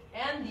systems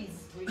and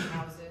these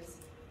greenhouses,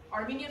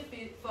 Armenian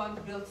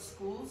Fund built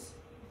schools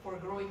for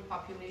growing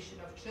population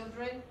of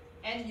children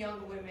and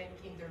young women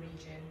in the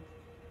region.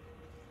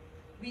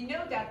 We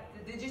know that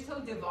the digital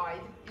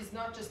divide is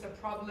not just a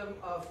problem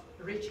of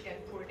rich and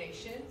poor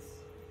nations,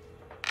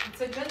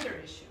 it's a gender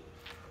issue.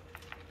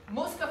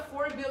 Most of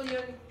 4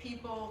 billion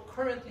people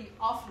currently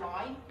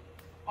offline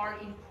are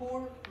in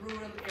poor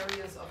rural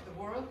areas of the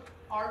world,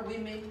 are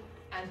women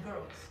and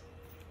girls.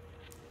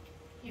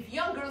 If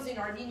young girls in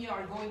Armenia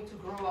are going to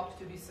grow up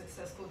to be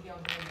successful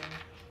young women,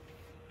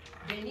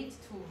 they need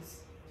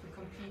tools to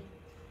compete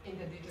in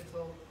the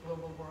digital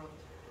global world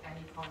and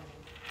economy.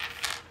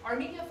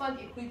 Armenia Fund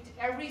equipped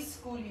every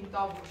school in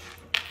Tavush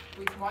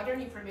with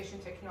modern information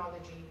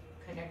technology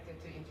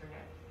connected to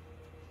internet.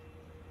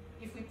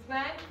 If we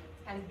plan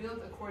and build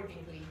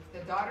accordingly, the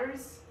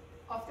daughters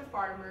of the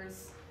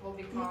farmers will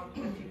become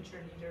the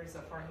future leaders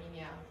of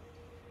Armenia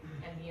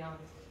and beyond.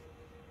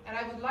 And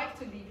I would like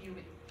to leave you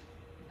with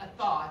a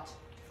thought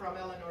from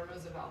Eleanor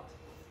Roosevelt.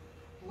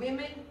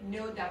 Women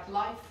know that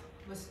life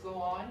must go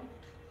on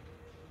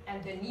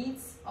and the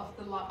needs of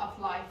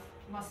life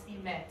must be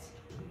met.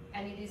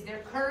 And it is their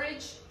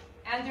courage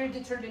and their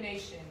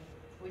determination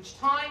which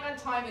time and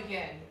time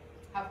again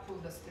have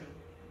pulled us through.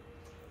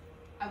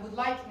 I would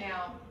like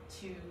now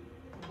to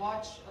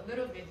watch a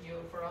little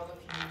video for all of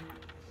you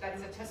that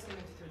is a testament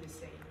to this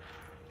saying.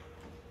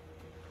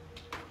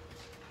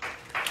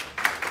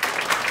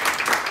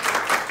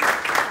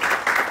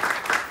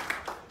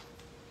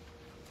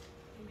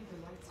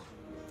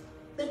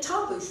 The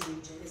Tavush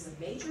region is a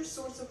major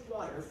source of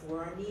water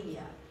for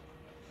Armenia.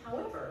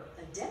 However,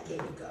 a decade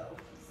ago,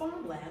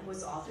 farmland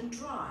was often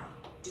dry,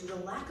 due to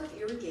lack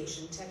of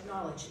irrigation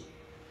technology.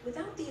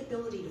 Without the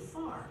ability to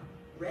farm,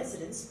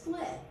 residents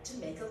fled to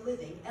make a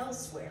living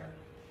elsewhere.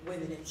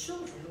 Women and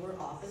children were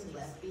often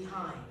left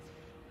behind.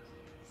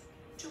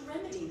 To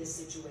remedy the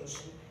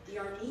situation, the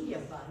Armenia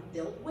Fund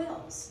built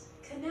wells,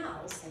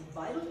 canals, and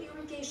vital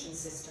irrigation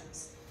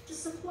systems to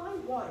supply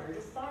water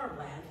to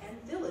farmland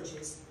and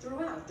villages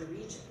throughout the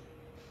region.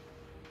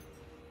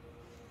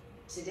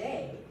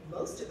 Today,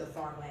 most of the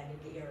farmland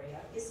in the area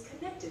is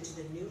connected to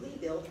the newly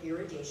built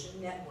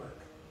irrigation network.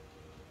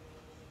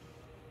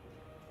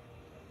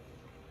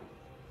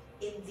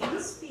 In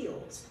these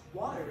fields,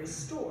 water is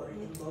stored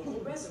in local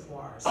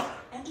reservoirs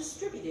and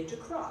distributed to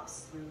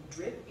crops through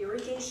drip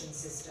irrigation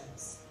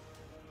systems.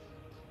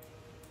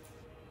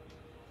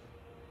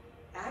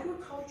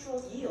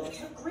 Agricultural yields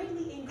have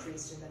greatly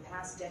increased in the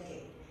past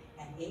decade,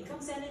 and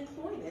incomes and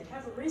employment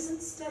have risen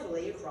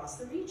steadily across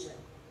the region.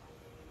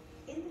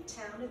 In the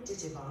town of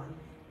Ditivan,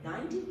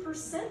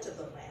 90% of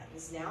the land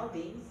is now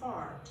being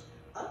farmed,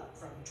 up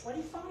from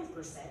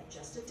 25%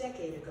 just a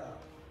decade ago.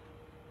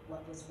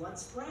 What was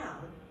once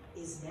brown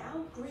is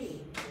now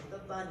green with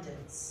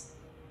abundance.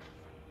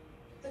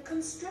 The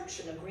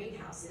construction of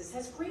greenhouses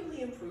has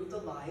greatly improved the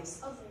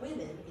lives of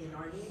women in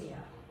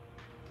Armenia.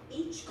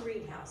 Each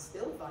greenhouse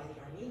built by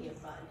the Armenia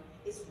Fund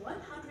is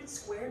 100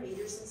 square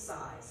meters in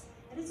size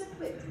and is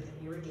equipped with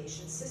an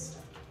irrigation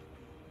system.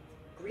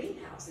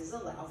 Greenhouses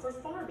allow for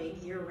farming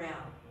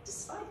year-round,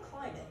 despite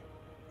climate,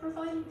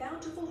 providing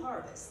bountiful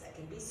harvests that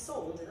can be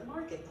sold in the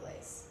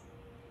marketplace.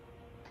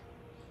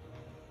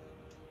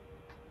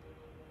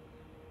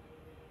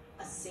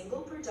 A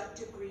single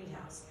productive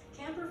greenhouse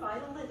can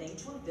provide a living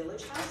to a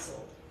village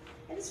household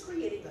and is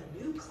creating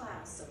a new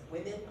class of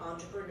women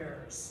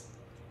entrepreneurs.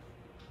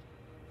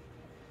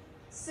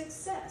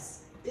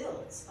 Success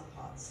builds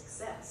upon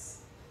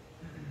success.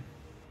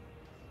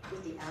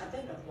 With the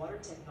advent of water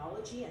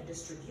technology and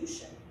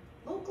distribution,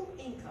 local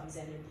incomes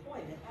and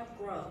employment have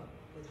grown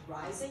with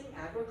rising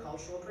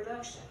agricultural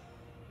production.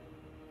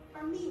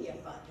 Armenia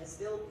Fund has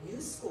built new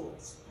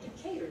schools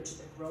to cater to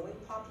the growing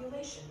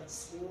population of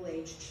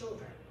school-aged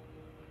children.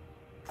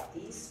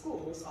 These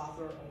schools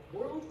offer a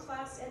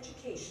world-class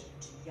education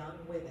to young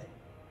women.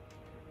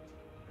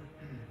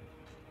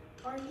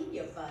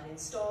 Armenia Fund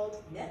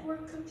installed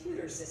network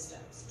computer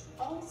systems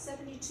to all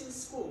 72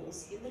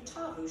 schools in the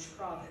Tavush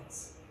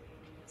province.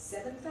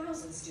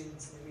 7,000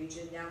 students in the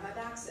region now have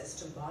access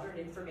to modern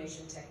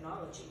information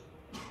technology.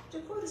 To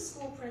quote a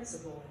school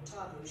principal in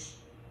Tavush,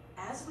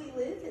 "As we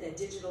live in a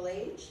digital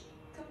age,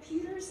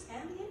 computers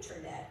and the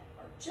internet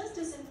are just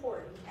as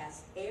important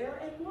as air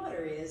and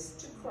water is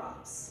to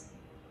crops."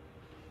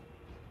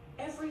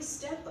 Every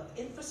step of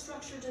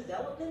infrastructure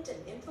development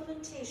and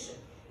implementation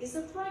is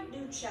a bright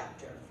new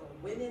chapter for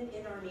women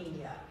in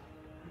Armenia.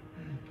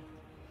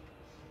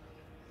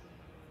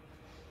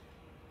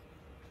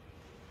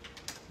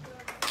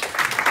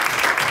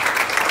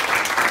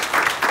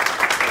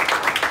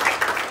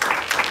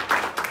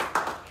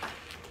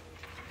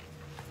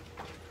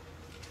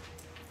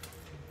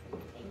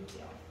 Thank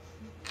you.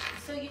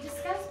 So you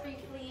discussed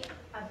briefly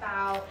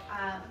about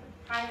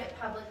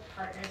private-public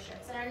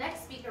partnerships, and our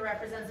next speaker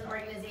represents an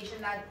organization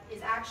that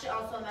is actually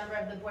also a member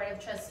of the Board of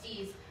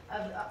Trustees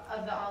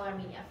of the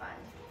All-Armenia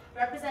Fund.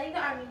 Representing the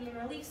Armenian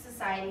Relief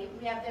Society,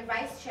 we have their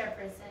Vice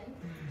Chairperson,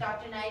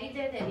 Dr. Nairi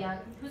Derderyan,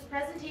 whose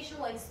presentation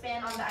will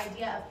expand on the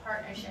idea of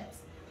partnerships,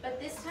 but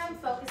this time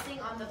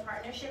focusing on the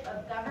partnership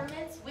of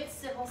governments with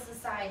civil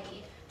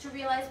society to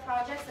realize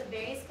projects of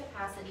various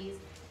capacities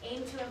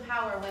aimed to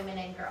empower women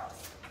and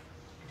girls.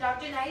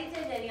 Dr. Nairi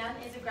Derderyan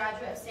is a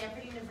graduate of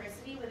Stanford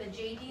University with a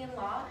JD in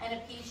law and a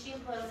PhD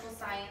in political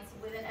science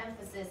with an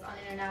emphasis on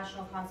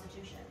international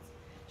constitutions.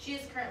 She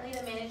is currently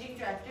the managing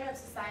director of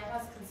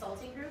Societas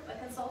Consulting Group, a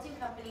consulting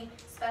company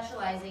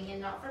specializing in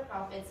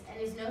not-for-profits, and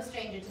is no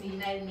stranger to the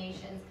United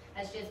Nations,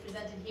 as she has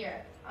presented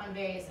here on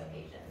various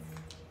occasions.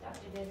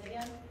 Dr.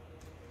 Derderyan.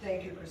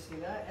 Thank you,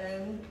 Christina.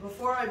 And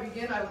before I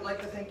begin, I would like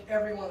to thank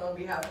everyone on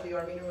behalf of the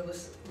Armenian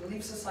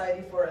Relief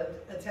Society for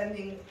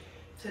attending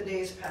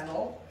today's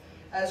panel.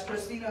 As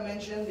Christina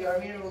mentioned, the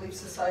Armenian Relief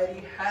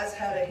Society has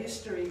had a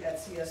history at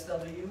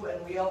CSW,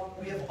 and we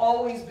have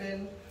always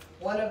been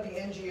one of the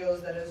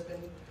NGOs that has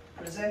been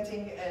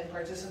presenting and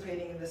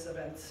participating in this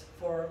event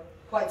for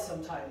quite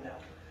some time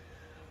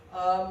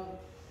now.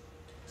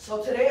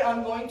 So today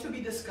I'm going to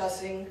be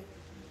discussing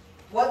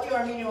what the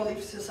Armenian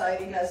Relief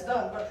Society has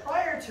done. But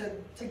prior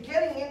to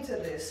getting into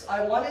this,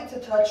 I wanted to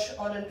touch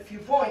on a few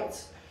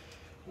points.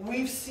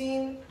 We've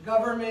seen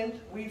government,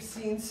 we've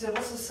seen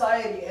civil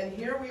society, and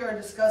here we are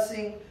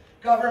discussing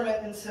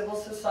government and civil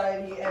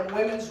society and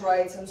women's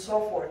rights and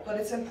so forth. But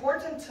it's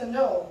important to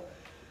know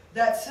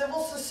that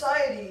civil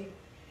society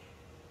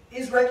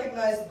is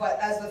recognized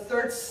as the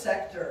third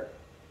sector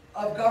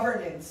of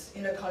governance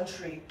in a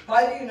country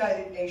by the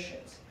United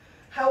Nations.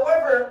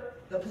 However,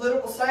 the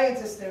political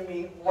scientist in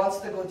me wants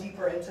to go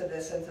deeper into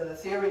this, into the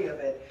theory of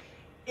it.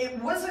 It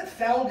wasn't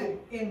founded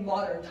in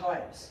modern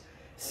times.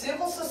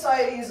 Civil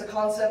society is a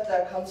concept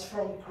that comes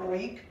from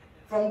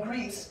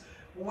Greece,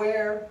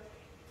 where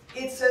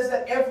it says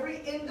that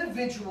every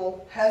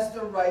individual has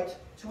the right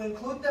to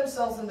include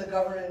themselves in the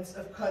governance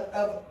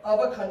of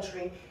a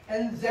country,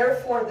 and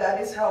therefore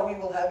that is how we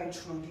will have a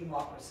true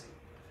democracy.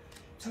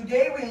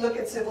 Today we look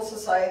at civil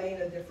society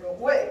in a different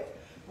way.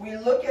 We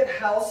look at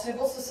how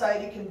civil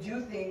society can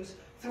do things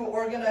through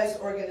organized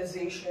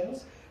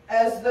organizations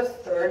as the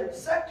third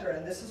sector,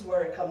 and this is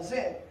where it comes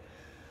in.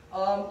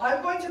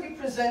 I'm going to be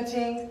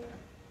presenting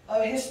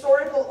a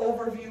historical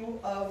overview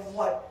of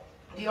what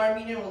the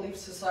Armenian Relief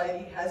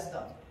Society has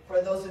done.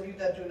 For those of you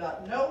that do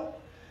not know,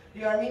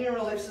 the Armenian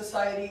Relief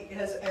Society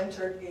has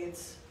entered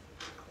its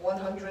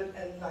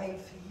 109th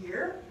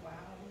year. Wow.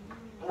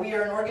 We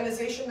are an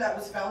organization that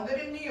was founded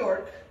in New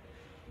York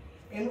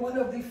in one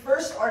of the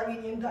first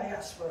Armenian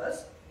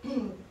diasporas.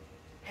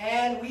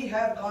 And we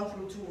have gone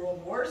through 2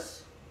 world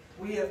wars.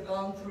 We have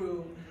gone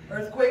through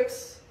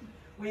earthquakes.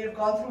 We have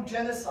gone through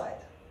genocide.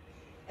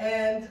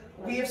 And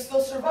we have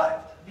still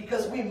survived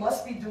because we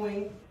must be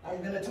doing,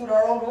 I'm going to toot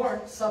our own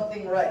horn,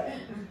 something right.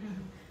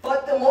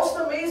 But the most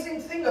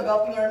amazing thing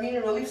about the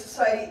Armenian Relief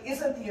Society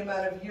isn't the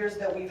amount of years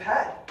that we've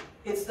had.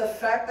 It's the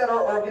fact that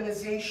our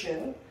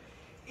organization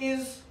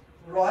is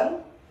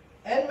run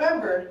and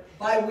membered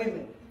by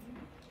women.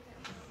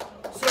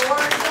 So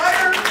our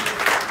entire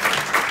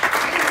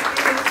thing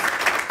is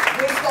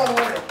based on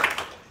women.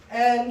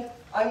 And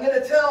I'm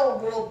going to tell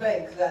World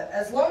Bank that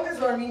as long as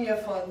Armenia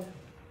Fund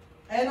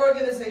and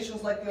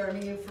organizations like the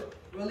Armenian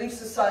Relief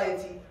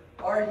Society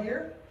are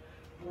here,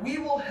 we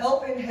will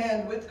help in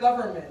hand with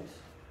government,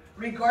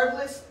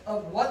 regardless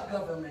of what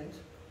government,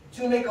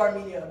 to make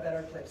Armenia a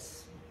better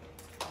place.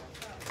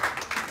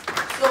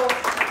 So,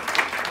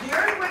 the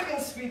earthquake in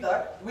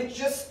Spidak, we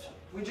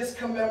just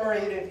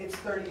commemorated its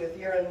 30th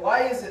year, and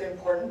why is it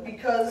important?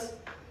 Because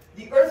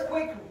the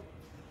earthquake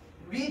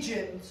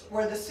regions,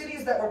 or the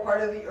cities that were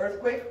part of the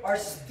earthquake, are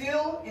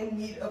still in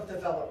need of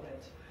development.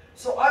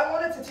 So I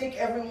wanted to take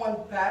everyone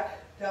back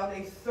down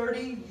a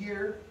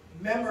 30-year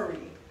memory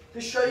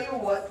to show you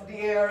what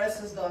the ARS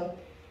has done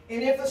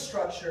in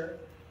infrastructure,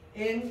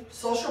 in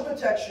social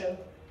protection,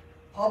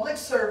 public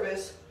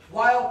service,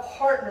 while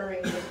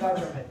partnering with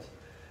government.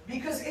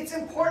 Because it's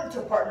important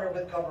to partner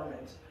with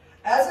government.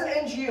 As an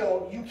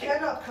NGO, you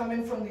cannot come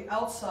in from the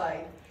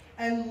outside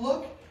and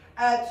look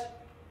at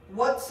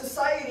what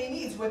society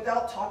needs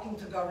without talking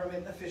to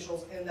government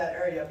officials in that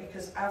area.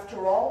 Because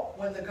after all,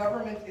 when the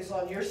government is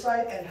on your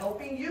side and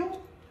helping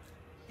you,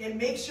 it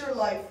makes your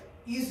life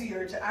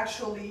easier to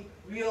actually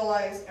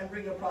realize and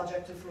bring a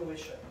project to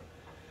fruition.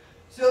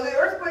 So the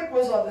earthquake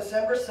was on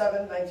December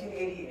 7,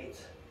 1988.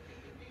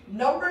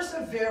 Numbers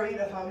have varied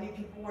of how many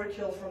people were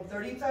killed, from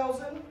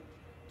 30,000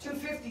 to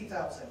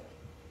 50,000.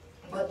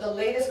 But the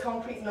latest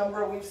concrete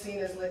number we've seen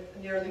is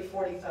nearly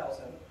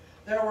 40,000.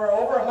 There were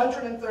over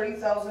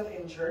 130,000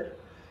 injured.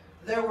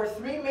 There were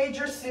 3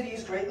 major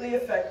cities greatly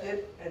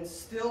affected and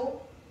who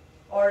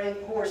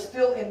are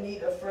still in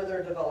need of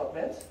further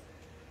development.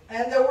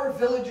 And there were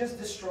villages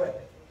destroyed.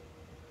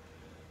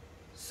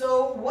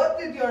 So what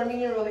did the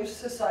Armenian Relief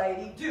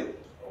Society do?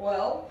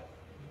 Well,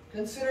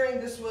 considering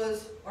this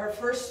was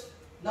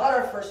not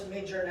our first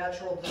major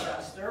natural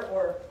disaster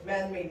or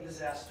man-made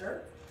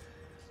disaster,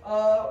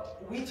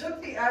 we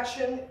took the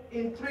action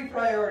in 3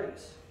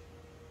 priorities.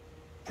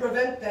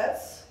 Prevent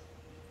deaths,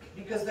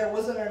 because there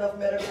wasn't enough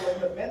medical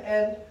equipment,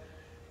 and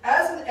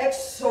as an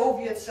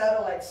ex-Soviet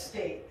satellite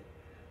state,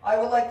 I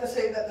would like to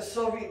say that the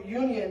Soviet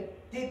Union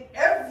did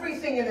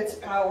everything in its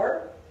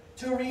power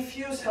to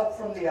refuse help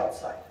from the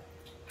outside,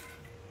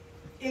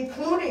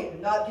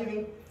 including not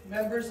giving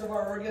members of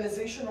our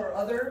organization or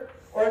other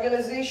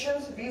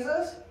organizations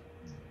visas.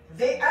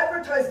 They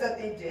advertised that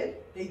they did.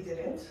 They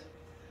didn't.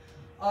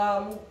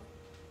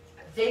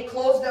 They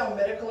closed down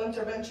medical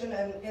intervention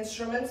and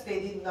instruments. They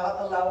did not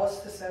allow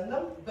us to send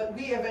them, but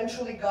we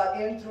eventually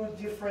got in through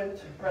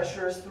different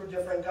pressures, through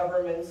different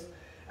governments,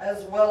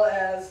 as well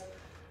as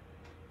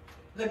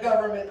the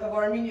government of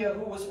Armenia,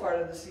 who was part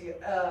of the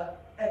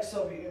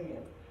ex-Soviet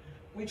Union.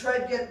 We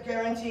tried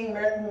guaranteeing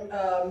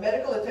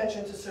medical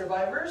attention to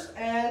survivors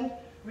and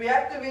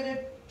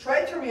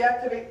tried to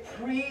reactivate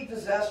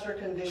pre-disaster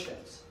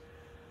conditions.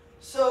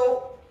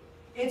 So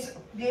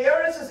the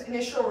ARS's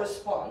initial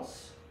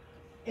response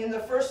in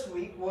the first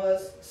week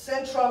was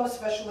send trauma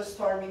specialists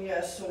to Armenia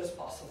as soon as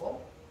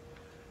possible,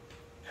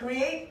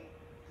 create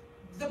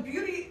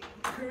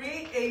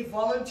a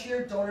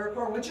volunteer donor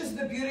corps, which is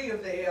the beauty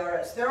of the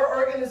ARS. There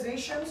are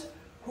organizations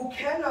who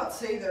cannot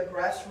say they're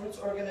grassroots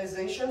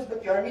organizations,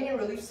 but the Armenian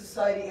Relief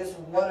Society is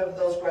one of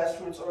those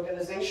grassroots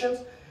organizations.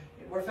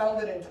 We're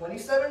founded in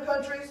 27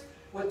 countries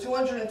with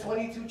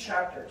 222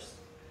 chapters,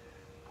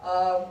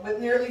 with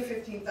nearly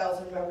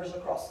 15,000 members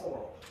across the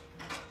world.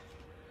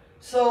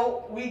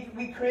 So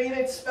we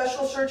created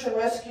special search and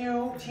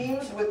rescue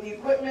teams with the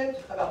equipment,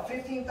 about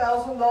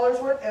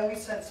 $15,000 worth, and we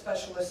sent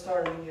specialists to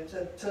Armenia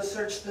to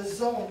search the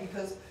zone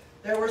because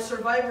there were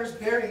survivors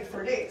buried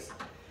for days.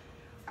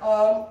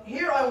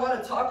 Here I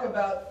want to talk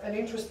about an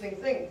interesting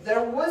thing.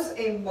 There was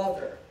a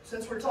mother,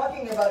 since we're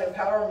talking about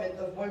empowerment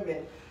of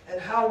women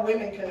and how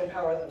women can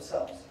empower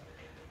themselves.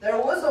 there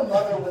was a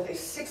mother with a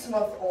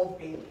 6-month-old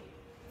baby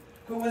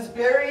who was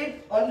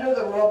buried under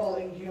the rubble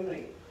in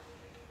Gyumri.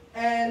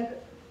 And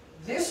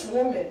this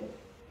woman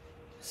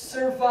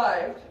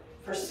survived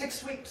for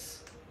 6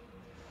 weeks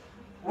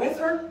with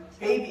her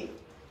baby.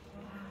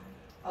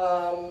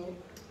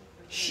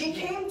 She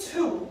came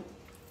to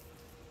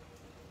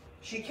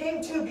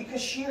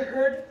because she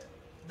heard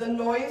the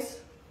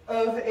noise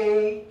of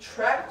a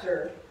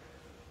tractor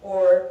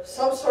or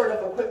some sort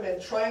of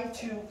equipment trying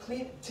to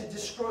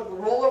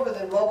roll over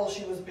the rubble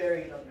she was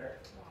buried under.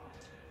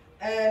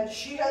 And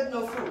she had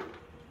no food.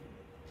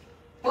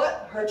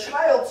 But her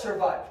child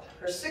survived.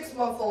 Her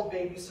 6-month-old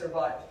baby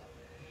survived.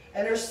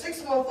 And her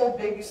 6-month-old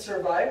baby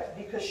survived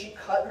because she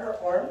cut her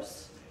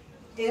arms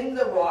in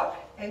the rock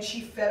and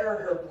she fed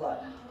her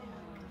blood.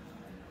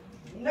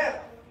 Now,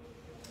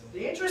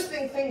 the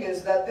interesting thing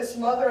is that this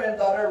mother and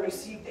daughter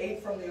received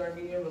aid from the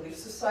Armenian Relief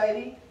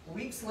Society.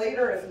 Weeks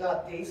later, if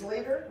not days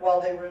later,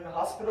 while they were in the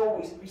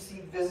hospital, we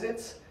received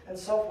visits and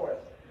so forth.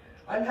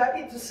 I'm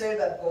happy to say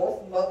that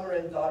both mother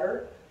and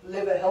daughter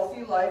live a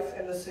healthy life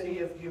in the city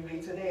of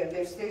Gyumri today, and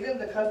they've stayed in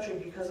the country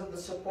because of the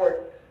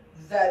support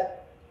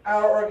that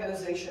our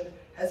organization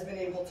has been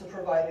able to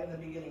provide in the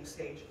beginning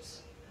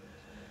stages.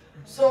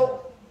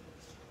 So,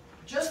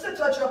 just to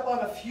touch up on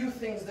a few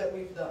things that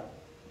we've done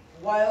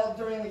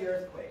during the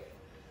earthquake.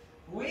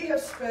 We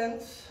have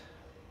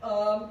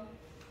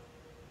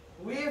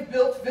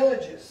built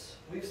villages.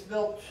 We've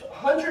built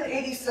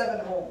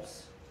 187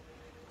 homes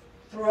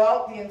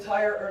throughout the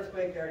entire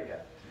earthquake area.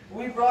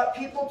 We brought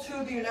people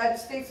to the United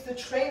States to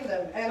train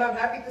them, and I'm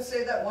happy to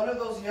say that one of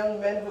those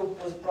young men who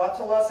was brought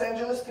to Los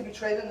Angeles to be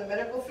trained in the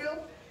medical field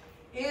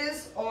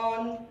is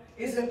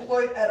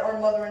employed at our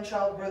Mother and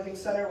Child Birthing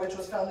Center, which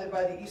was founded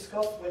by the East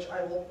Coast, which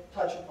I will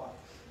touch upon.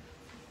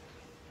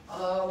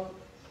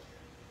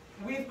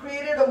 We've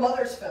created a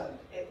mother's fund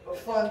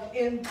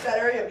in that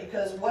area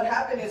because what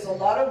happened is a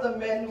lot of the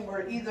men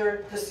were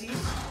either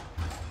deceased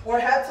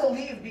or had to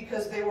leave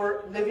because they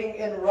were living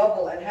in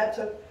rubble and had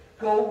to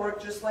go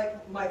work, just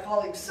like my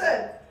colleague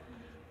said.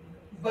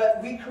 But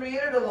we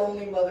created a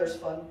Lonely Mothers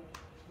Fund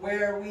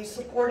where we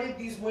supported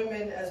these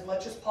women as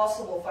much as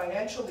possible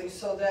financially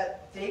so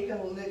that they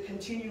can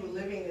continue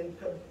living and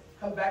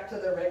come back to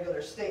their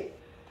regular state.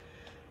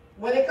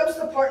 When it comes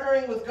to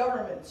partnering with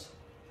governments,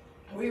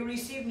 we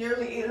received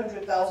nearly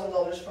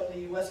 $800,000 from the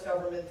U.S.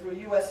 government through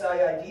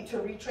USAID to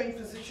retrain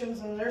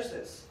physicians and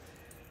nurses.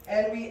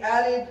 And we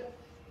added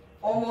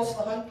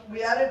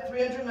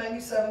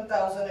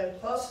 $397,000 and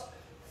plus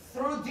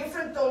through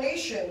different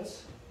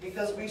donations,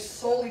 because we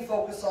solely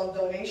focus on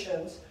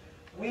donations,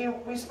 we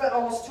spent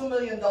almost $2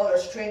 million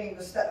training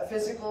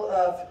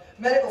the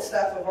medical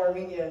staff of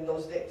Armenia in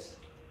those days.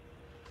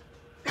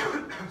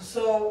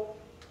 So,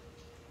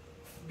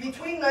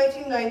 between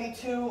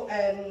 1992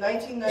 and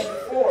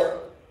 1994,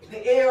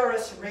 the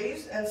ARS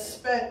raised and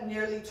spent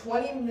nearly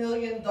 $20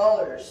 million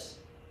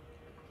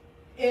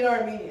in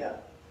Armenia,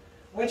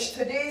 which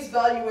today's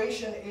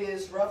valuation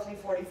is roughly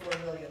 $44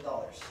 million.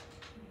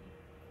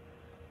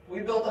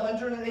 We built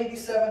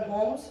 187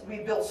 homes, we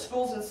built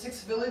schools in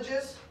 6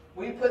 villages,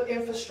 we put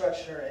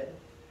infrastructure in.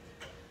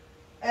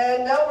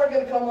 And now we're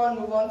going to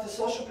move on to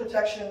social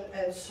protection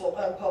and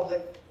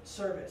public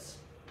service.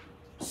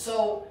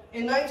 So,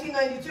 in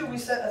 1992, we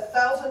sent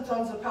 1,000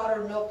 tons of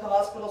powdered milk to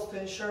hospitals to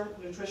ensure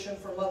nutrition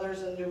for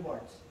mothers and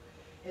newborns.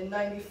 In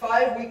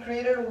 95, we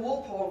created a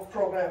wool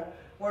program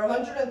where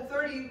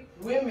 130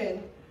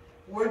 women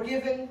were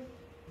given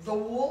the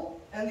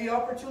wool and the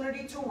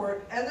opportunity to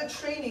work and the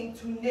training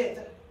to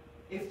knit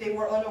if they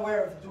were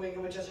unaware of doing it,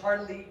 which is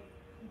hardly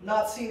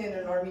not seen in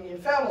an Armenian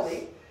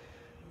family.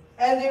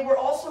 And they were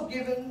also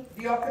given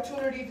the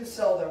opportunity to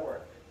sell their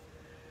work.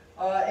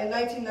 In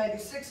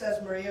 1996,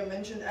 as Maria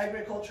mentioned,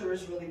 agriculture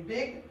is really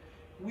big.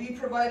 We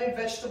provided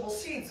vegetable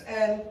seeds.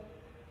 And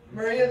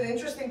Maria, the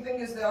interesting thing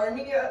is the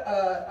Armenia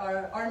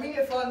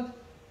Fund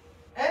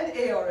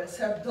and ARS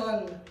have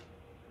done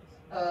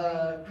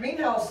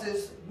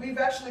greenhouses. We've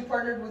actually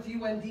partnered with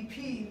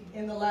UNDP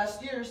in the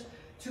last years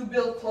to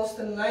build close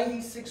to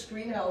 96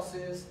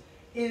 greenhouses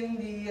in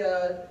the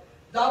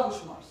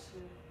Davushmars.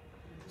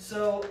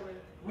 So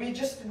we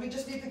just need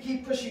to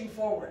keep pushing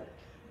forward.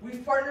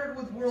 We've partnered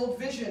with World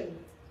Vision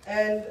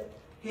and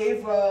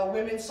gave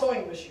women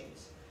sewing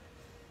machines.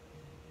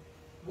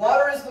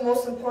 Water is the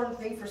most important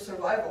thing for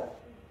survival.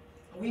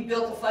 We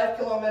built a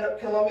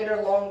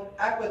 5-kilometer long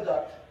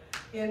aqueduct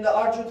in the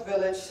Arjut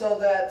village so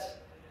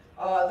that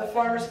the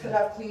farmers could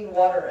have clean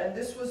water. And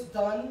this was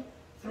done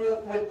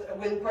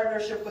in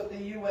partnership with the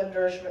UN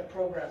Nourishment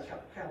Program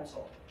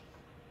Council.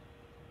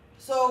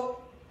 So,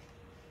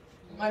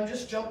 I'm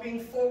just jumping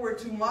forward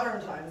to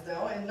modern times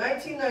now. In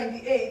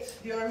 1998,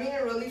 the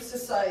Armenian Relief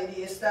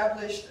Society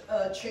established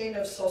a chain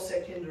of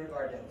SOSE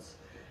kindergartens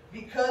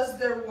because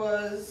there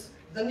was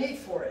the need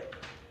for it.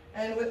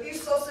 And with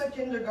these SOSE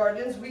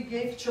kindergartens, we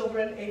gave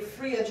children a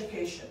free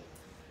education.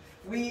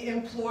 We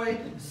employed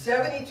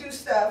 72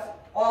 staff,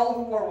 all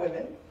who were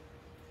women.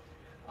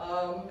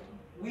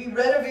 We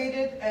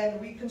renovated and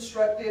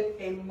reconstructed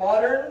a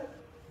modern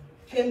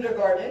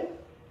kindergarten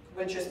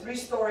which is 3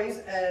 stories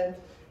and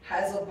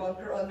has a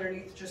bunker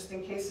underneath just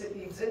in case it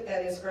needs it,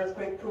 and is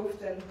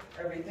earthquake-proofed and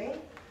everything.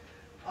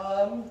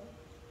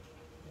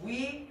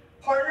 We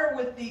partner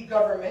with the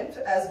government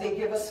as they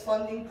give us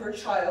funding per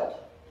child,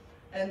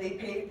 and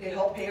they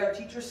help pay our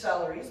teachers'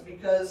 salaries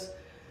because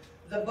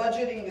the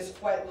budgeting is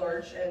quite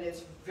large and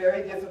it's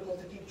very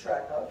difficult to keep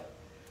track of.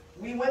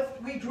 We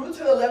grew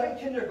to 11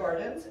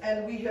 kindergartens,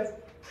 and we have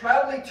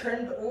proudly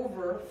turned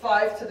over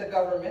 5 to the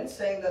government,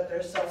 saying that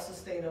they're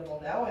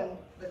self-sustainable now and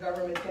the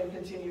government can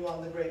continue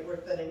on the great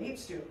work that it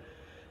needs to.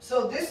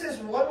 So this is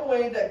one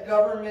way that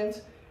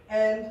government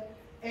and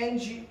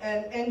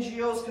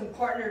NGOs can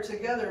partner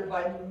together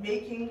by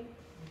making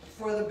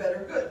for the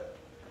better good.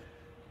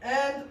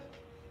 And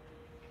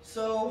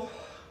so,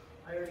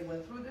 I already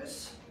went through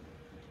this.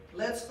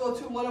 Let's go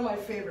to one of my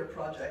favorite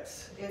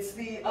projects. It's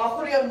the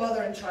Armenian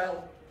Mother and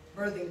Child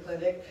Birthing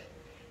Clinic.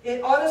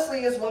 It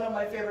honestly is one of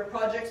my favorite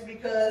projects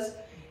because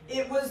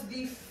it was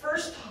the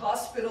first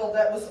hospital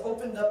that was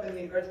opened up in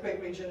the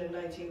earthquake region in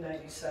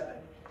 1997.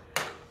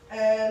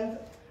 And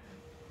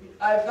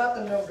I've got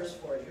the numbers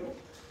for you.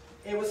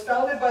 It was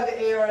founded by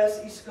the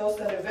ARS East Coast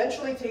and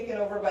eventually taken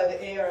over by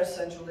the ARS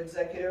Central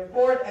Executive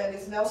Board and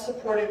is now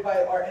supported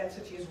by our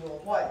entities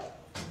worldwide.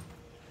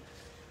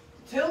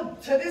 To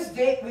this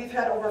date, we've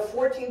had over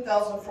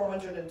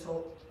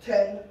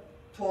 14,410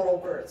 total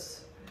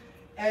births.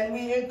 And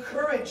we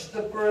encourage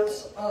the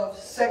births of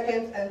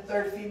 2nd and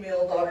 3rd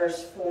female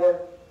daughters for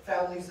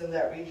families in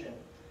that region.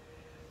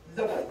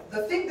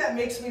 The thing that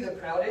makes me the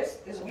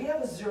proudest is we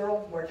have a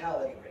 0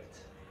 mortality rate.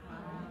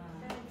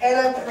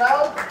 And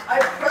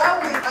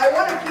I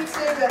want to keep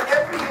saying that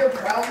every year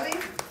proudly,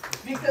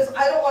 because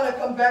I don't want to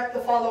come back the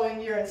following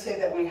year and say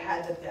that we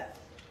had a death.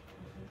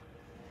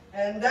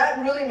 And that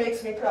really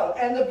makes me proud.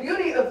 And the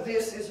beauty of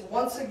this is,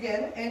 once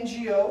again,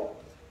 NGO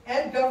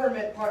and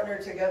government partner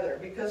together,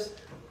 because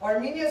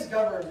Armenia's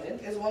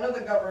government is one of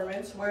the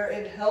governments where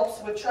it helps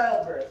with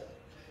childbirth,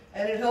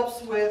 and it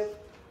helps with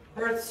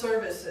birth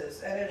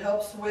services, and it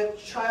helps with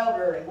child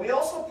rearing. We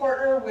also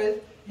partner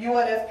with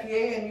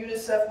UNFPA and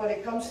UNICEF when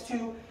it comes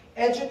to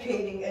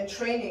educating and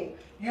training.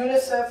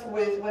 UNICEF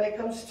when it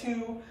comes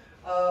to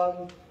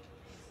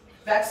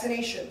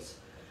vaccinations.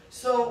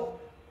 So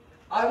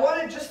I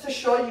wanted just to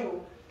show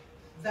you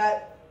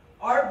that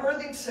our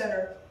birthing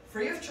center,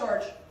 free of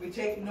charge, we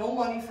take no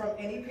money from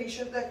any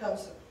patient that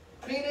comes,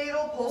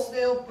 prenatal,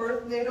 postnatal,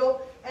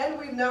 birthnatal, and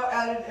we've now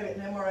added an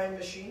MRI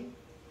machine,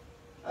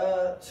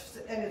 and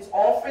it's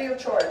all free of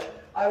charge.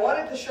 I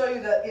wanted to show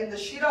you that in the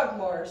Shirag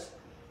Mars,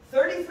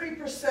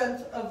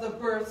 33% of the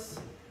births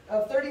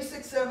of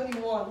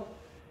 3671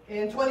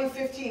 in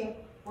 2015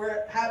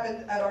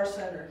 happened at our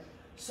center.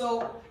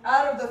 So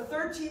out of the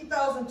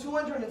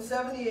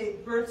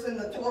 13,278 births in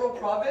the total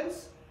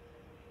province,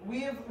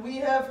 we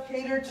have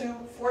catered to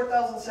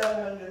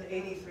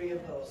 4,783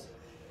 of those.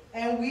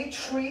 And we've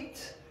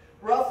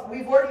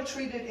already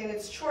treated in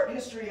its short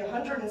history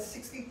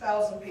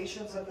 160,000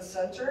 patients at the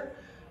center,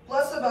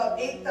 plus about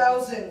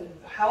 8,000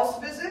 house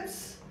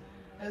visits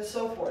and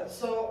so forth.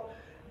 So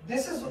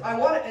I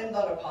want to end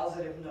on a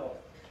positive note.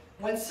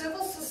 When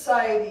civil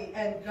society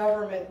and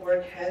government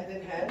work hand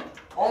in hand,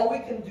 all we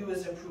can do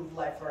is improve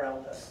life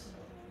around us.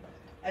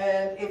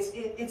 And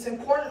it's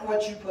important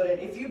what you put in.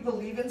 If you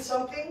believe in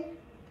something,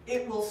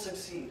 it will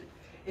succeed.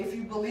 If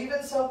you believe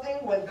in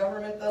something, when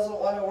government doesn't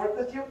want to work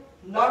with you,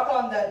 knock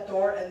on that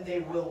door and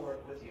they will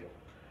work with you.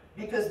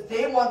 Because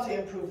they want to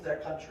improve their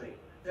country.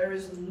 There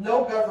is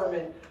no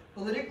government,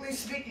 politically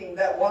speaking,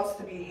 that wants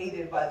to be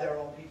hated by their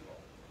own people.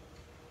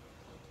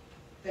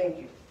 Thank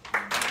you.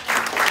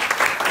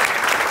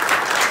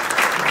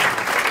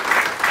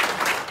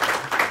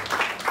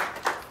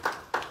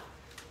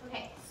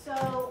 Okay, so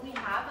we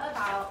have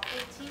about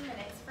 15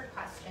 minutes for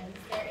questions.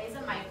 There is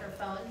a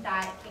microphone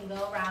that can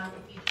go around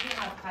if you do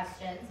have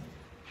questions.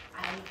 I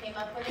came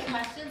up with a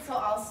question, so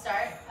I'll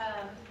start.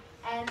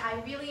 And I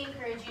really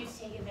encourage you to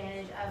take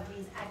advantage of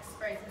these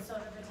experts in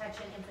social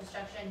protection,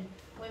 infrastructure, and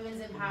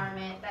women's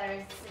empowerment that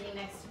are sitting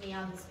next to me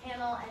on this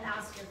panel and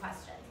ask your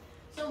questions.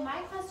 So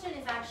my question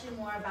is actually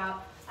more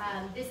about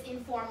this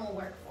informal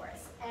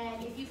workforce.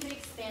 And if you could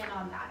expand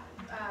on that,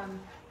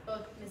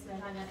 both Ms.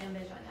 Margaryan and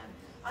Bejanan,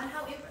 on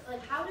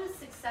how does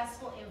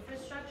successful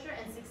infrastructure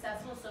and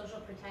successful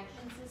social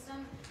protection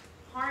system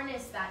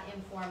harness that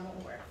informal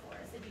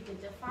workforce? If you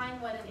could define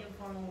what an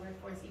informal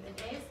workforce even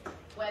is,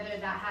 whether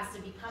that has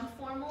to become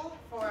formal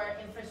for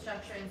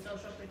infrastructure and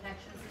social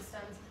protection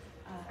systems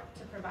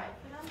to provide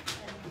for them,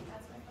 and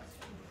that's my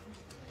question.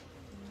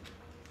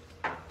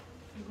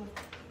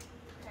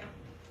 Okay.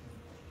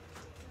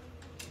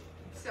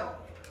 So,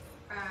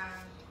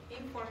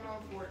 informal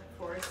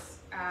workforce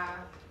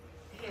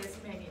has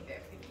many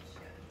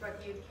definitions,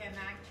 but you can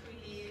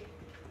actually,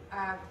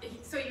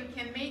 so you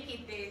can make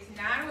it as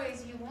narrow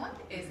as you want,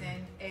 as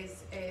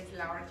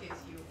large as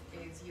you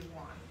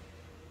want.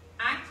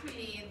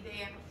 Actually,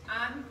 the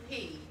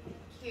unpaid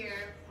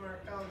care for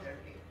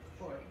elderly,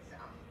 for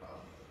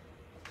example,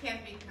 can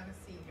be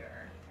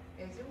considered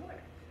as a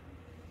work,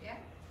 yeah?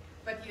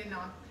 But you're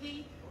not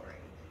paid for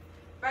it.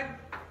 But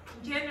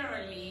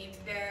generally,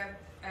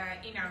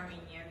 in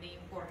Armenia, the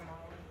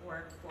informal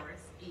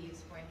workforce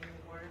is when you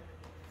work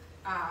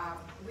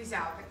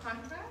without a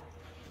contract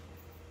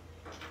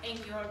and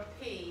you're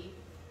paid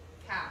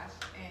cash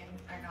and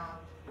are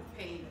not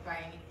paid by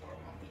any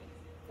formal means.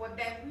 What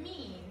that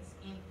means,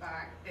 in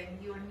fact, that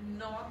you're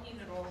not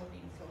enrolled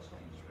in social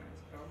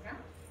insurance program,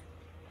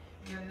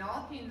 you're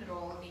not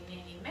enrolled in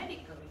any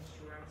medical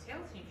insurance,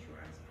 health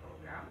insurance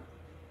program,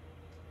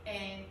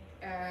 and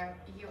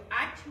you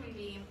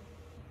actually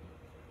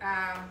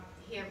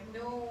have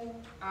no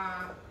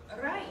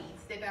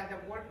rights that other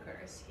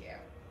workers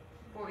have.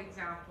 For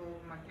example,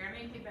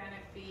 maternity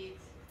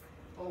benefits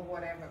or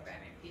whatever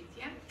benefits,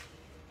 yeah?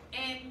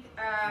 And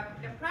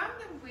the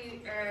problem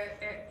with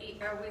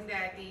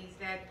that is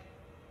that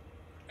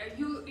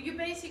you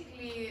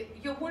basically,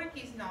 your work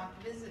is not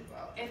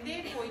visible, and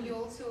therefore you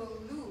also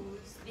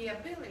lose the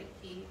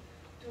ability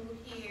to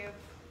have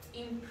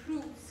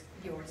improved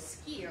your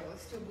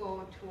skills to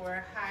go to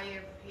a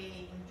higher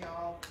paying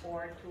job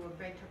or to a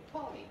better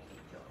quality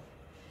job.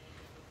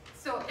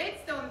 So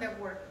it's on the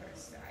worker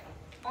side.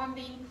 On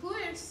the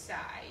employer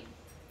side,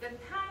 the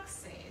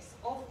taxes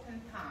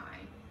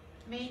oftentimes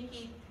make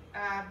it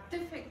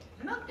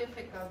not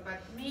difficult, but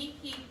make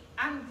it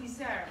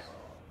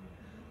undesirable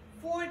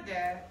for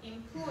the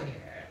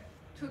employer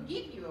to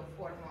give you a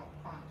formal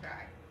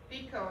contract,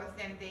 because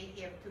then they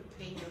have to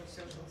pay your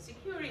social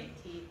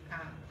security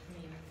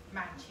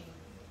matching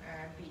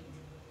bit.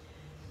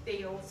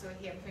 They also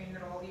have to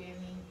enroll you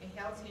in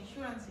health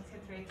insurance,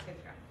 etc.,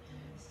 etc.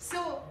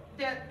 So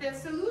the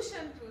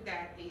solution to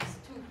that is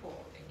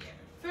twofold again.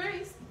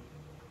 First,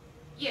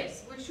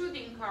 yes, we should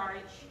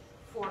encourage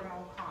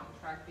formal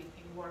contract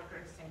between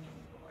workers and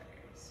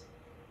employers.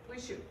 We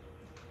should.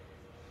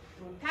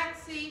 Through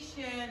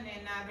taxation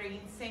and other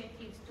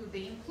incentives to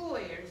the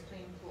employers to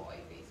employ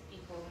these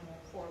people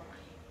more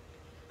formally.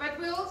 But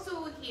we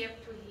also have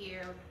to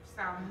have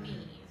some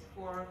means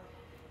for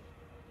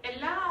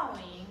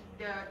allowing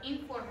the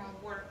informal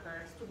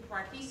workers to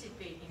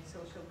participate in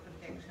social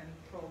protection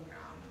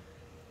program,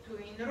 to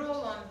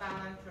enroll on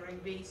voluntary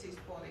basis,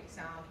 for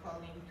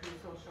example, into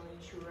social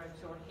insurance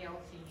or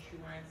health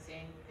insurance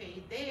and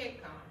pay their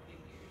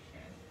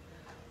contribution,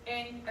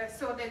 and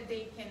so that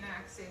they can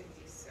access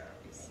these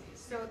services.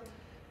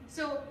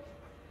 So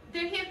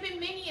there have been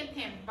many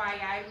attempts by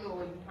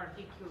ILO in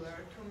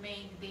particular to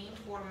make the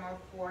informal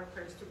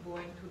workers to go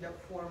into the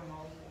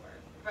formal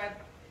work. But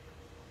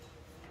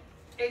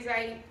as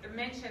I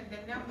mentioned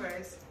the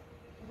numbers,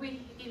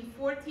 in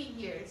 40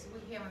 years,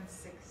 we haven't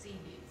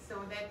succeeded.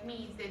 So that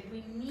means that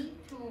we need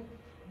to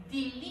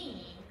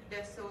delink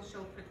the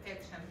social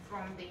protection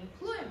from the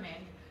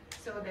employment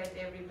so that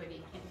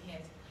everybody can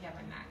have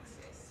an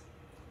access.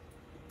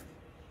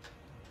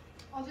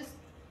 I'll just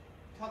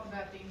talk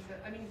about things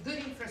that, good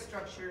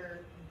infrastructure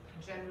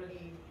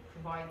generally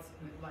provides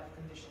good life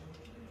conditions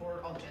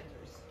for all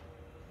genders.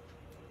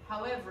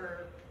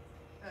 However,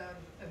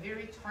 a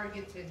very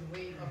targeted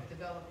way of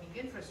developing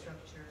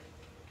infrastructure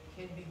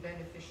can be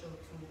beneficial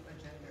to a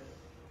gender,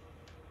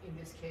 in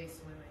this case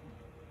women.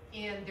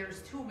 And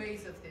there's two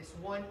ways of this.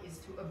 One is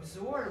to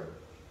absorb.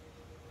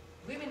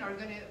 Women are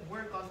going to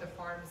work on the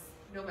farms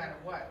no matter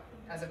what,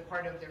 as a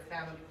part of their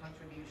family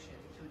contribution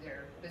to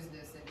their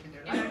business and to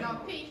their life. And are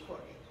not paid for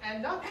it.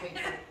 And not paid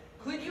for it.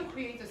 Could you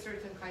create a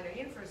certain kind of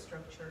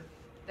infrastructure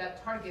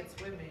that targets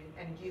women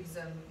and gives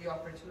them the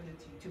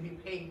opportunity to be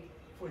paid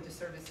for the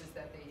services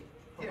that they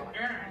provide?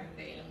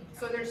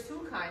 So there's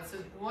two kinds. So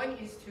one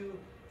is to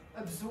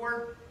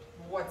absorb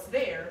what's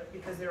there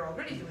because they're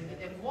already doing it,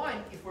 and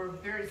one, if we're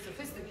very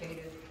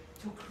sophisticated,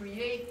 to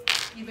create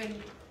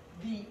even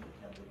the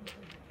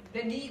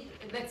need,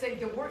 let's say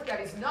the work that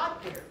is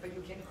not there, but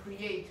you can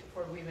create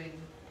for women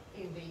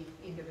in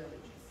the villages.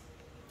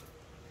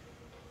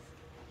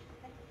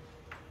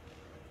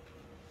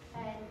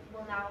 And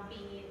we'll now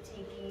be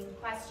taking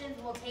questions.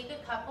 We'll take a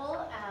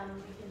couple.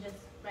 You can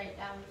just write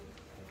down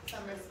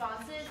some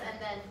responses, and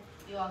then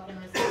you all can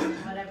respond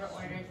in whatever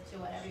order to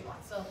whatever you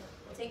want. So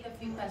we'll take a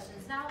few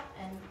questions now,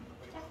 and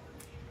yeah.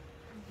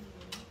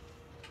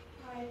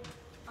 Hi,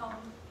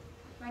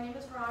 my name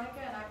is Veronica,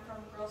 and I'm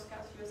from Girl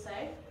Scouts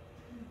USA.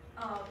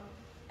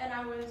 And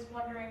I was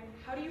wondering,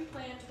 how do you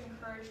plan to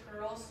encourage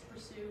girls to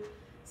pursue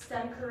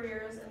STEM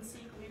careers and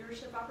seek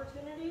leadership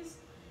opportunities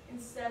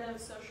instead of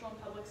social and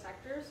public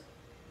sectors?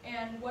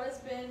 And what has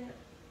been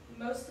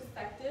most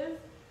effective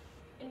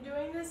in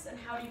doing this, and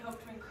how do you hope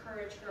to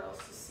encourage girls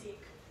to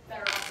seek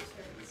better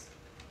opportunities?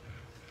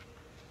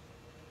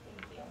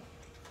 Thank you.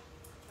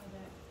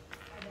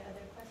 Are there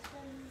other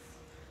questions?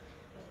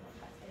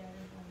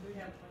 We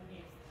have one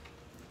here.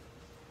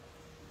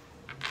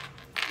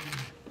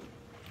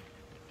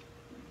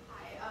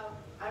 Hi,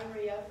 I'm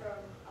Maria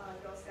from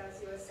Girl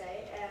Scouts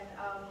USA, and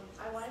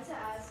I wanted to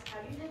ask,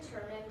 how do you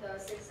determine the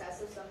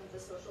success of some of the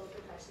social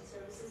protection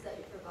services that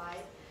you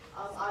provide?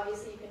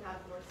 Obviously, you can have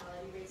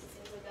mortality rates and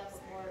things like that,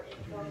 but more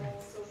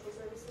informal social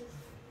services?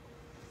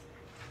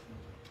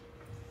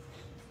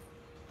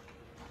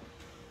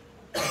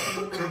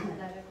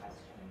 Another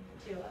question,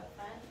 two up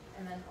front,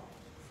 and then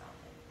stop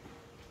it.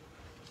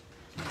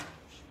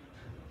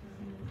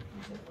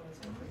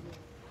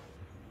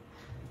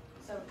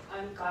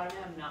 I'm Karame,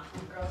 I'm not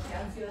from Girl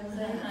Scouts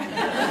USA.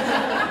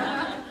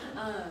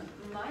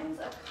 Mine's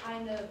a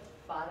kind of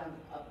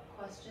bottom-up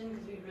question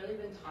because we've really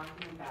been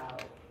talking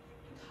about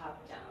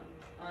top-down.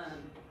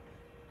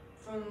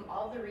 From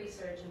all the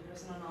research and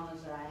personal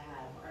knowledge that I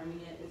have,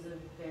 Armenia is a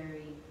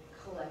very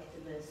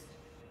collectivist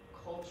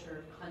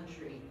culture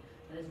country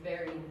that is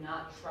very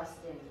not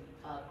trusting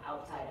of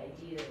outside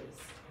ideas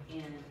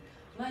and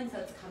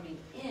mindsets coming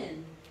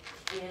in,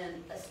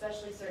 and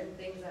especially certain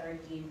things that are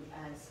deemed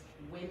as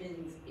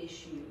women's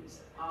issues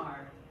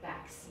are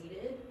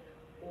backseated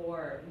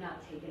or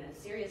not taken as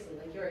seriously.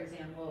 Like your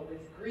example with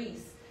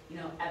Greece, you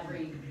know,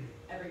 every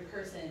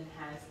person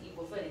has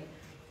equal footing.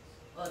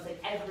 Well, it's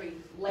like every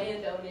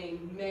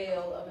landowning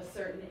male of a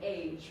certain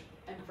age.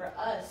 And for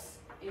us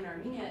in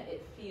Armenia,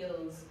 it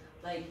feels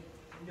like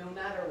no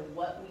matter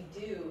what we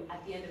do,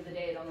 at the end of the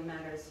day, it only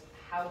matters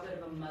how good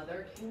of a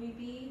mother can we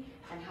be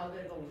and how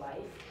good of a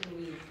wife can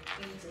we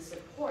be to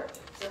support.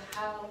 So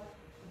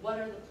what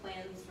are the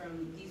plans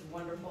from these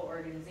wonderful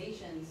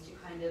organizations to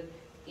kind of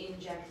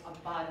inject a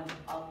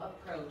bottom-up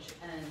approach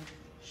and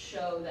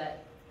show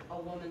that a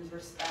woman's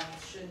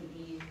respect shouldn't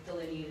be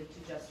delineated to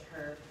just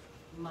her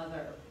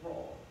mother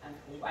role and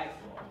her wife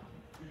role?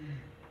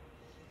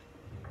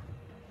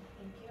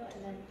 Thank you.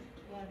 And then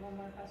we have one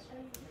more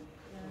question.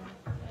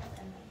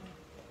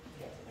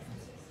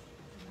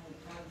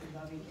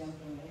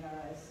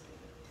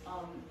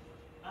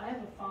 I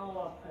have a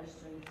follow-up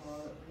question for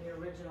the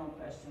original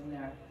question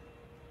there.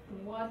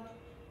 What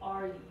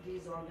are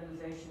these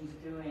organizations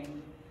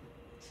doing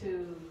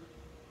to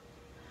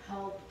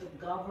help the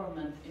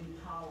government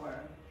empower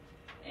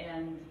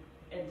and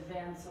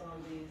advance some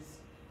of these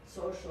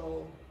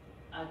social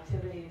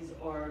activities,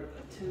 or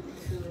to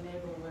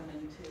enable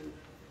women to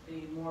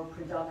be more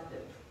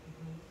productive?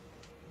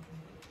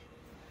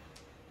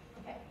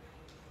 Okay.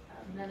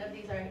 None of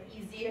these are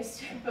easy or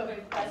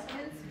straightforward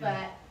questions,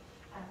 but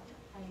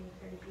I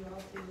encourage you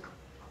all to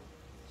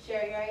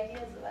share your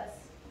ideas with us.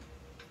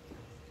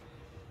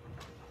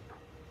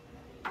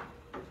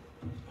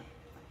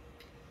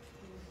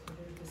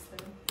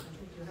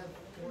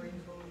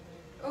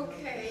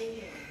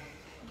 Okay.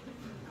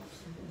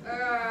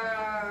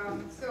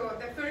 So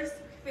the first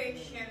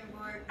question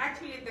was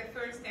actually the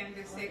first and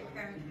the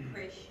second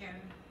question.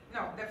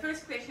 No, the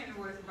first question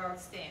was about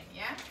STEM,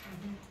 yeah,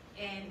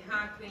 and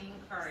how to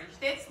encourage.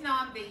 That's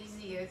not the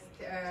easiest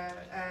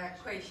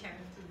question,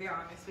 to be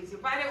honest with you.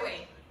 By the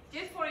way,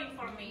 just for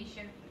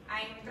information,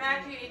 I am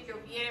graduate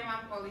of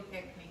Yerevan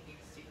Polytechnic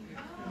Institute.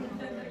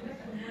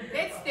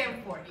 That's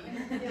STEM for you.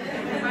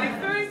 My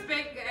first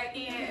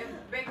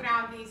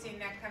background is in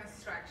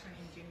construction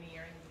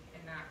engineering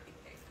and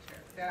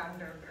architecture, the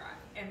undergrad,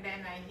 and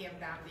then I have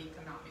done the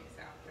economics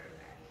after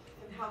that.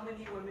 And how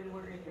many women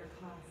were in your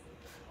class?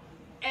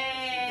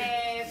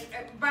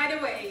 By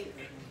the way,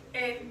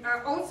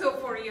 also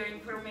for your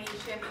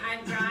information,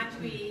 I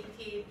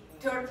graduated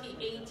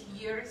 38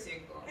 years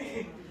ago.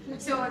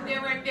 So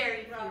there were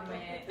very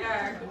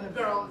few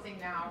girls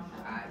in our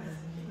class.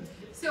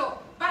 So,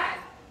 but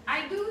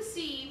I do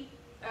see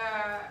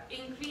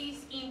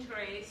increased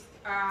interest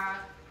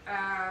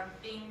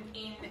in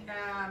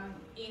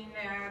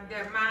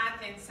the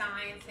math and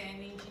science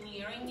and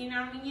engineering in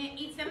Armenia.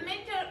 It's a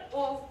matter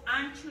of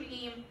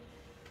actually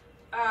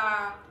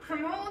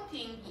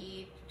promoting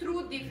it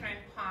through different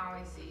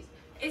policies.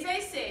 As I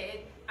said,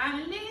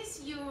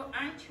 unless you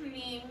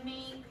actually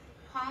make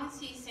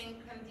policies and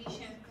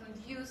conditions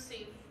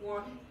conducive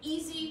for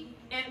easy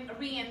and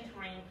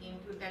re-entering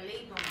into the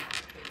labor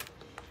market,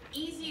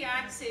 easy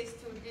access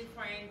to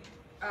different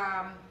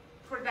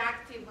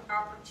productive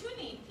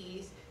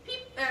opportunities,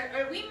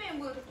 women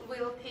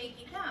will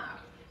take it up.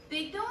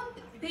 They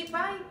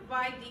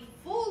by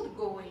default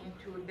go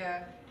into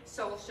the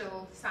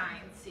social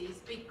sciences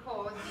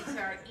because these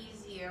are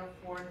easier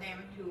for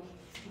them to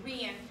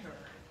re-enter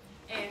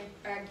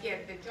and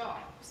get the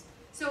jobs.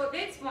 So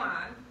that's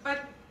one.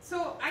 But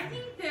so I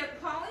think the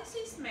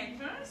policies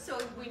matter. So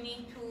we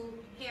need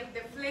to have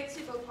the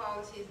flexible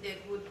policies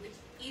that would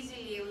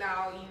easily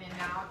allow in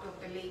and out of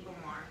the labor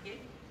market.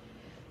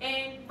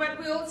 But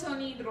we also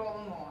need role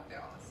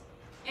models.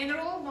 And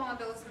role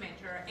models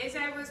matter. As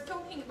I was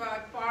talking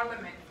about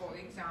parliament, for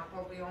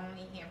example, we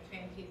only have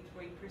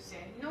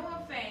 23%. No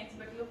offense,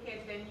 but look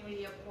at the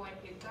newly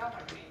appointed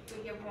government.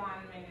 We have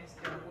one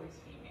minister who is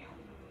female.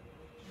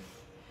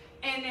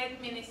 And that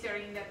minister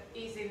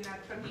is in the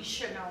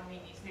traditional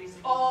ministries.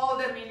 All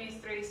the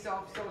ministries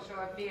of social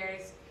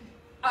affairs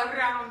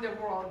around the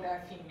world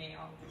are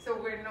female. So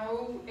we're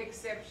no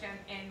exception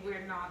and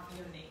we're not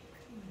unique.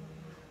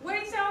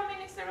 Where is our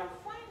Minister of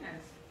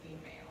Finance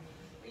female?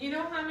 You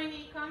know how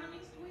many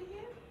economists we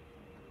have?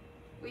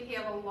 We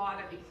have a lot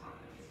of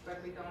economists,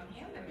 but we don't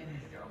have the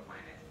Minister of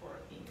Finance for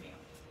a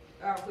female,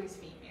 who is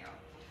female.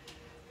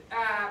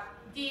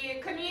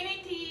 The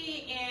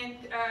community and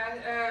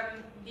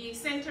the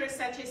centers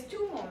such as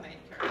Tumo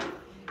mentor.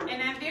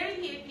 And I'm very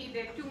happy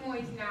that Tumo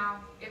is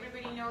now,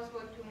 everybody knows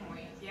what Tumo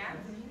is, yeah?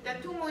 The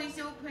Tumo is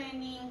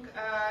opening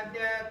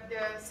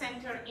the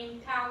center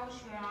in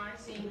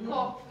Taushmars in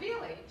Kok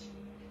village.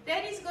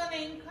 that is going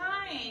to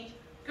encourage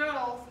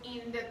girls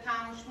in the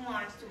town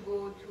schools to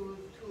go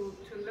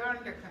to learn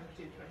the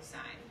computer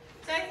science.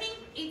 So I think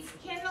it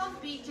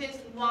cannot be just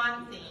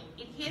one thing.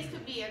 It has to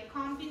be a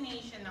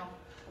combination of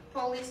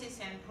policies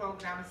and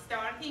programs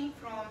starting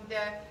from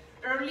the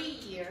early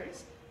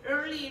years,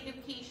 early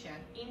education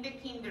in the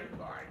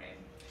kindergarten.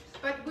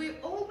 But we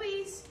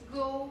always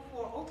go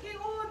for, okay,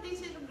 oh,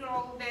 this is a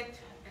girl that,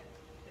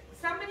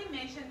 somebody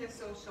mentioned the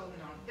social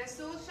norm. The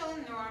social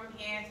norm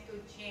has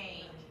to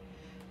change.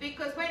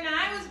 Because when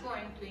I was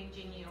going to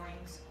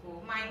engineering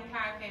school, my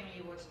entire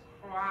family was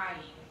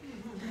crying.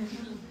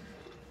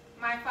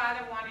 My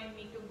father wanted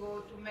me to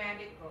go to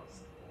medical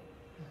school.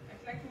 I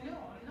was like, no,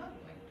 I'm not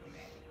going to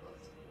medical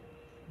school.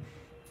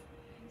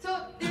 So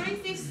there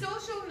is this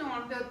social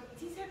norm that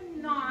these are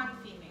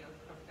non-female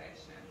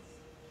professions.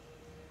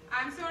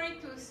 I'm sorry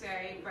to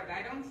say, but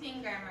I don't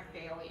think I'm a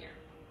failure.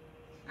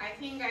 I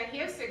think I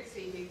have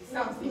succeeded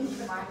something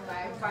in my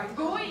life by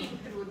going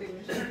through the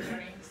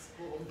engineering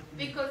school,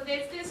 because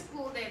that's the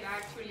school that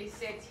actually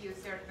sets you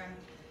certain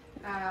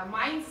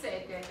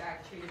mindset that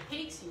actually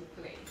takes you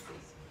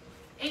places.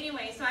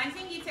 Anyway, so I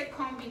think it's a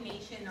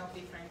combination of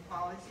different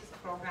policies,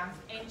 programs,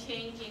 and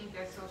changing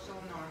the social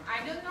norm.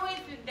 I don't know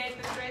if that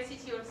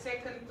addresses your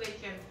second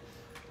question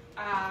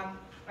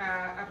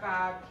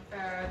about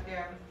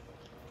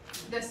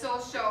the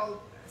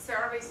social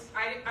service.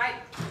 I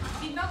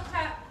did not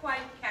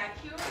quite catch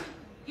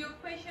your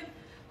question,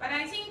 but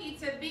I think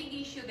it's a big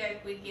issue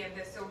that we have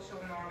the social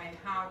norm and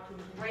how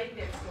to break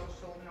that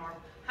social norm,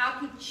 how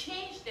to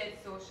change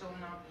that social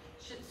norm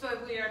so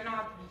we are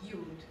not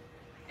viewed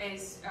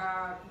as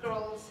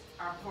girls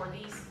are for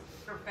these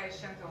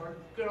professions or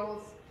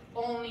girls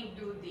only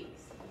do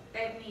this.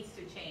 That needs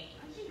to change.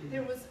 I think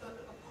there was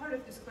a part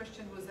of this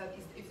question was that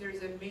if there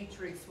is a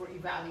matrix for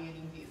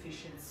evaluating the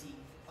efficiency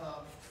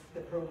of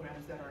the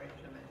programs that are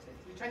implemented,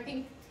 which I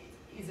think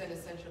is an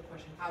essential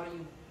question. How do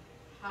you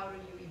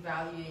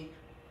evaluate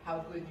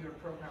how good your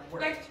program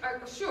works?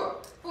 Like, sure.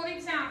 For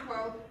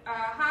example,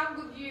 how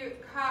would you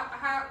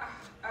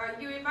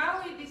you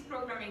evaluate this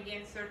program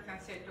against certain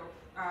set of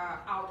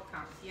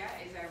outcomes? Yeah,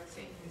 as I was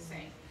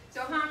saying.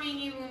 So how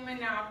many women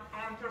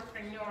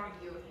entrepreneurs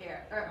you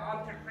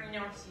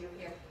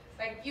have?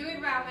 Like you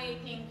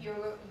evaluating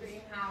your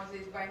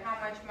greenhouses by how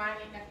much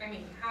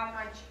money, how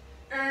much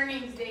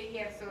earnings they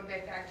have so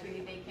that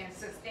actually they can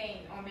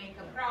sustain or make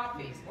a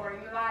profit or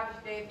enlarge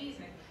their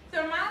business. So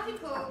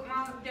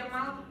there are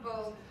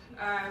multiple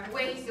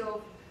ways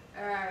of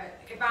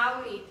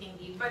evaluating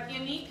it, but you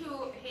need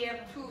to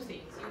have two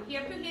things. You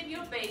have to have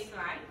your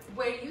baseline,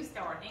 where you're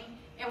starting,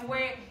 and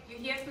where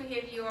you have to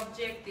have your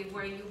objective,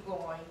 where you're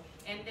going.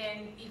 And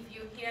then if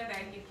you have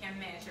that, you can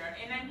measure.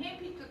 And I'm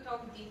happy to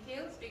talk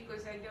details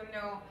because I don't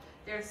know,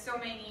 there's so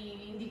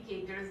many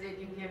indicators that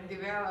you have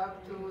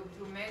developed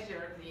to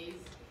measure these.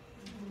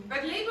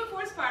 But labor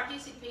force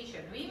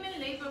participation, women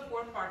labor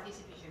force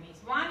participation is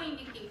one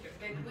indicator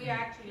that we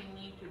actually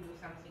need to do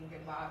something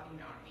about in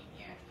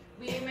Armenia.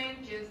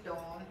 Women just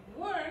don't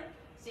work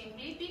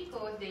simply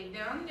because they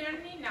don't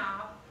earn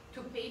enough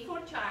to pay for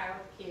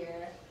child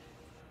care,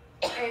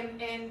 and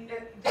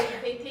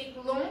they take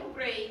long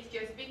breaks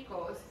just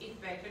because it's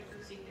better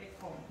to sit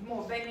at home.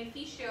 More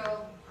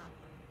beneficial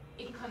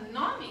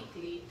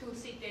economically to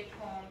sit at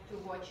home to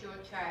watch your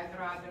child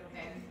rather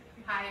than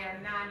hire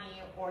a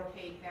nanny or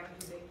take them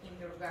to the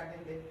kindergarten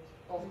that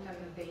often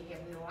they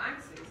have no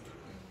access to.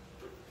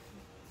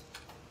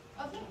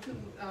 I'd like to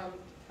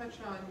touch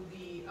on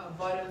the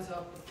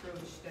bottoms-up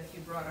approach that you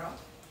brought up.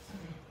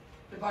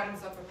 The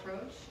bottoms-up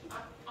approach.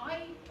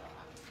 I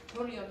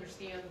totally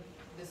understand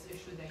this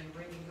issue that you're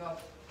bringing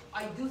up.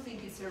 I do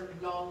think it's a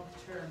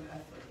long-term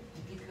effort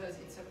because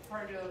it's a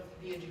part of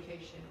the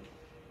education,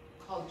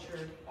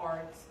 culture,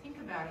 arts. Think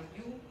about it.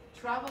 You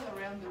travel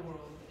around the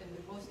world in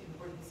the most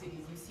important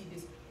cities. You see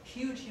these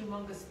huge,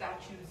 humongous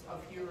statues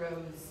of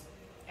heroes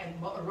and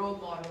role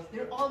models.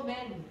 They're all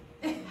men.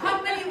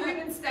 How many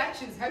women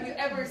statues have you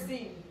ever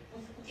seen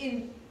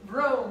in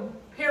Rome,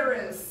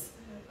 Paris,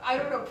 I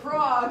don't know,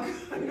 Prague,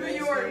 New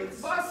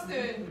York,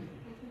 Boston?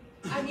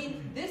 I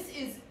mean, this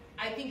is,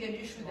 I think, an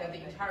issue that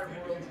the entire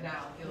world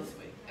now deals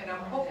with. And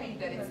I'm hoping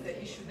that it's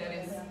the issue that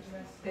is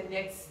the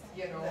next,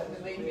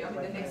 maybe,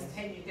 the next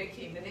 10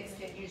 decade, the next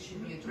 10 years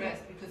should be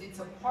addressed because it's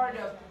a part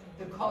of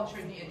the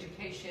culture, the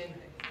education,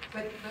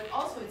 but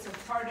also it's a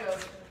part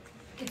of,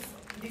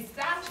 the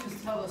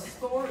statues tell a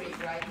story,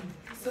 right?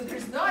 So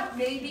there's not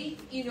maybe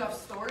enough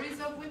stories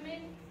of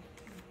women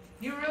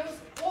heroes,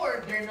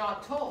 or they're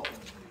not told.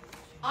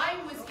 I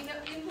was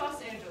in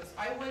Los Angeles.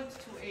 I went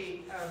to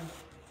a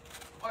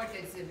art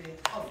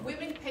exhibit of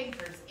women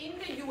painters in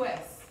the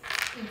US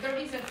in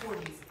 30s and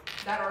 40s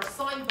that are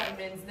signed by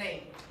men's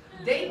name.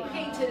 They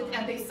painted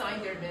and they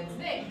signed their men's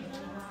name.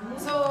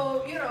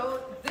 So,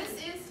 this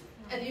is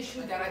an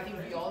issue that I think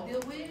we all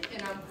deal with,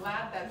 and I'm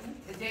glad that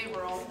today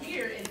we're all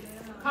here and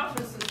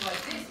conferences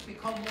like this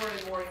become more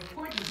and more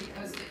important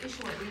because the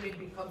issue of women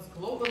becomes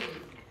globally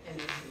an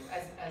issue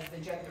as the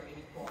gender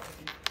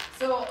inequality.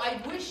 So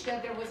I wish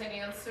that there was an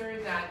answer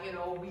that,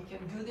 we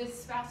can do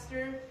this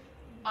faster.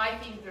 I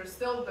think there's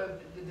still the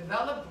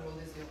developed world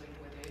is dealing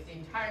with it. The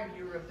entire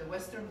Europe, the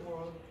Western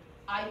world,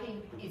 I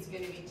think it's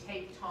going to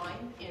take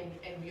time,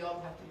 and we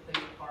all have to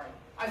play a part.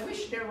 I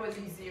wish there was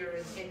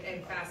easier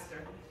and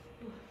faster.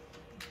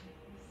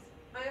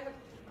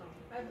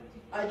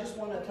 I just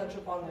want to touch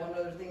upon one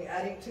other thing,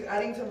 adding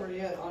to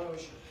Maria and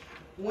Anush.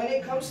 When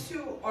it comes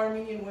to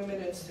Armenian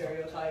women and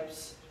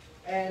stereotypes,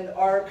 and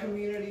our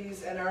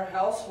communities and our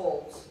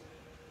households,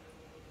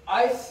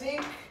 I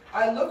think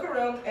I look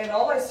around and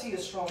all I see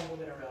is strong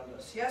women around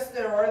us. Yes,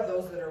 there are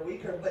those that are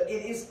weaker, but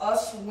it is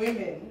us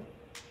women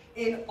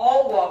in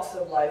all walks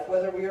of life,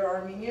 whether we are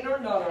Armenian or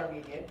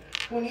non-Armenian,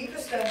 who need to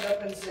stand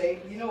up and say,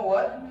 you know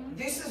what,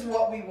 this is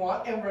what we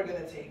want and we're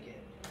going to take it.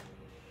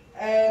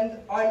 And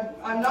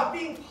I'm not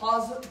being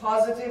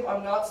positive,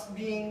 I'm not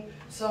being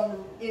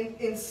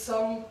in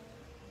some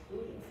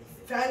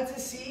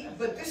fantasy,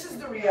 but this is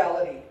the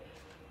reality.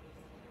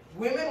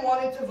 Women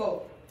wanted to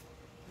vote.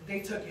 They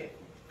took it.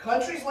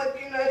 Countries like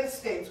the United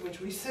States, which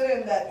we sit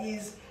in, that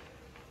is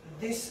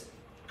this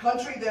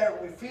country there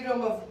with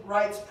freedom of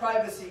rights,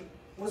 privacy,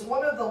 was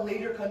one of the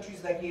later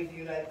countries that gave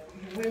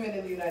women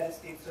in the United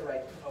States the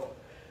right to vote.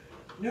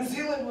 New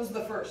Zealand was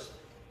the first.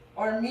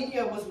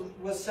 Armenia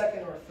was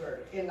second or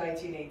third in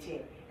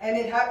 1918. And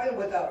it happened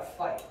without a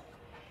fight.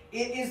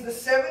 It is the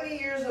 70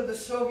 years of the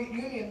Soviet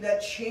Union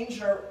that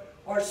changed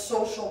our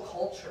social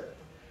culture.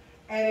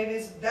 And it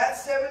is that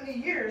 70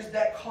 years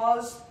that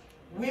caused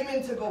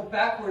women to go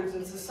backwards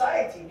in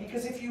society.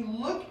 Because if you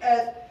look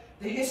at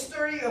the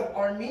history of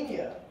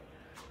Armenia,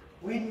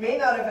 we may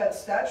not have had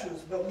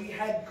statues, but we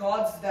had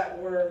gods that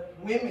were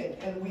women,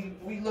 and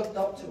we looked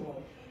up to them.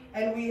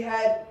 And we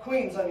had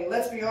queens. I mean,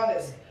 let's be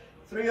honest.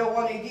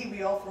 301 AD,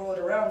 we all throw it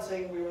around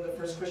saying we were the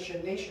first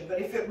Christian nation. But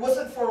if it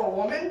wasn't for a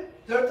woman,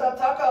 Derta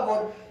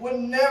Takavod would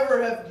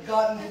never have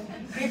gotten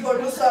Grigor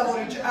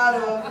Dusavoric out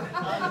of...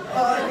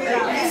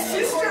 His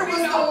sister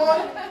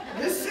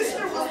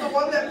was the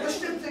one that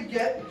pushed him to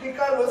get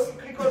Grigor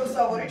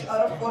Dusavoric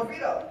out of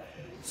Corvira.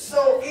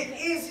 So it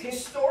is,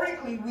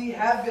 historically, we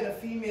have been a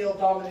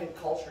female-dominant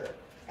culture.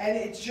 And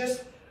it's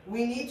just,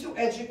 we need to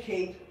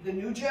educate the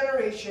new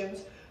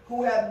generations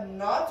who have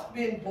not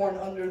been born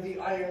under the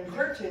Iron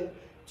Curtain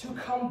to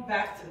come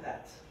back to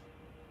that.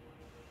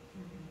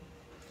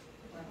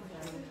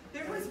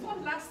 There was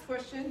one last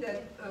question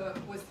that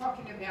was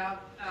talking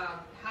about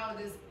how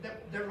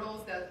the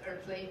roles that are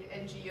played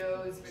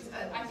NGOs.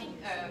 I think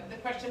the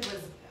question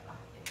was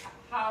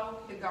how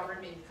the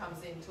government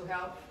comes in to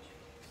help.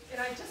 And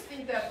I just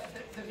think that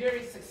the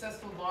very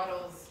successful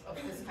models of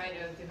this kind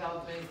of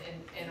development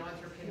and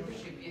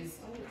entrepreneurship is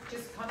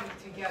just coming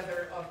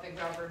together of the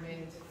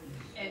government,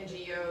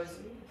 NGOs,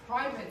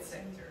 private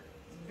sector.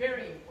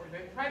 Very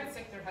important. Private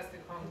sector has to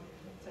come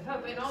to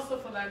help, and also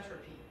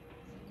philanthropy.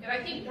 And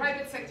I think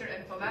private sector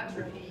and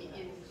philanthropy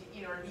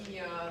in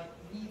Armenia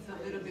needs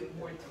a little bit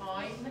more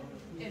time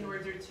in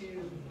order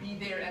to be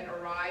there and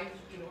arrive,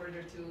 in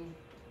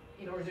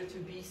order to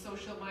be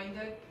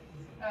social-minded.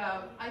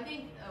 I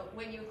think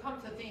when you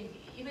come to think,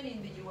 even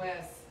in the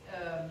US,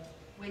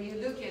 when you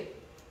look at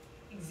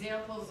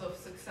examples of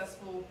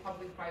successful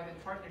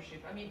public-private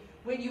partnership, I mean,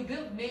 when you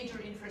build major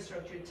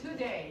infrastructure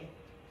today,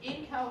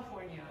 in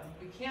California,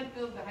 we can't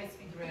build the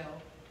high-speed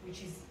rail,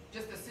 which is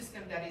just a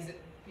system that is,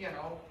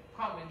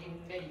 common in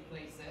many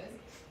places,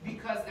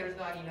 because there's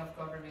not enough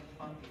government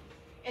funding.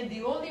 And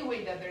the only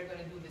way that they're going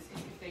to do this is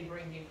if they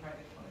bring in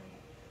private funding.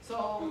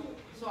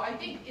 So I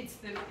think it's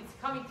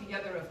coming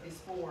together of these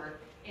four.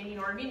 And in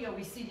Armenia,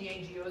 we see the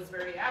NGOs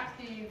very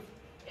active,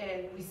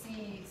 and we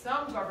see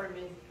some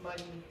government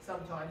money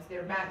sometimes.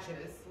 They're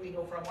matches, we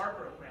know from our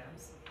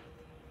programs.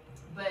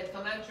 But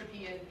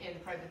philanthropy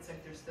and private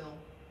sector still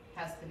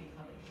has to be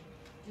coming.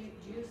 Do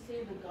you see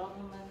the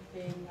government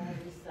being more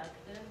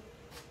receptive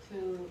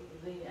to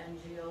the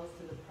NGOs,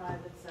 to the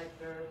private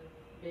sector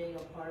being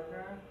a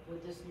partner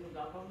with this new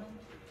government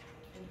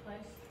in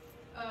place?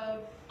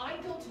 I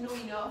don't know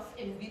enough,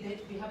 and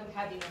we haven't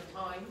had enough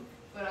time,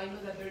 but I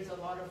know that there's a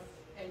lot of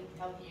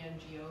healthy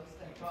NGOs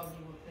that probably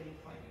will play a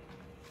part.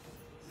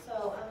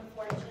 So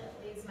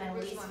unfortunately, it's my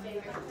least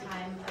favorite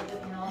time of the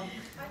panel.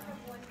 I have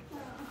one.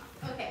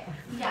 Okay,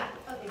 yeah,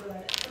 okay, go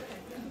ahead.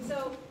 Okay.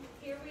 So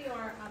here we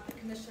are at the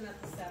Commission on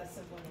the Status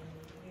of Women.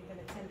 We've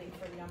been attending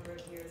for a number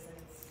of years, and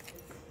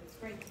it's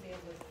great to be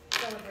able to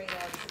celebrate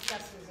our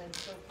successes and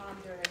so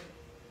ponder and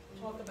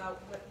talk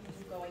about what we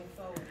do going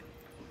forward.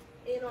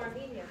 In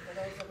Armenia, for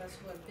those of us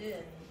who have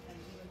been, and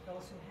even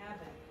those who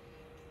haven't,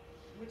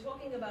 we're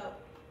talking about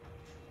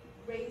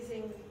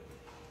raising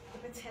the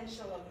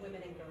potential of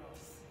women and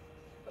girls.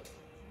 But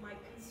my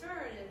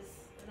concern is,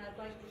 and I'd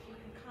like if you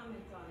can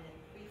comment on it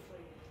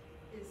briefly,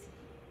 is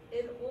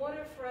in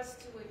order for us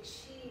to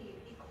achieve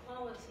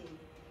equality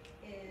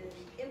in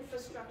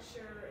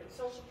infrastructure and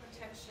social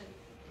protection,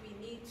 we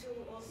need to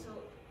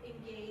also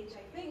engage,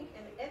 I think,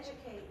 and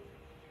educate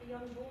the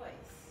young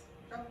boys.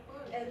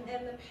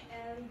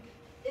 And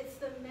it's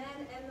the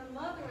men and the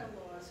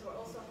mother-in-laws who are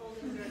also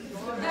holding their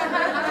daughters.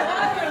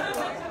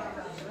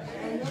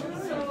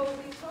 So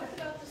we talked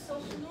about the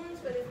social norms,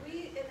 but if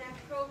we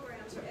enact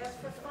programs or ask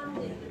for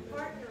funding and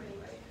partnering.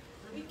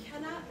 We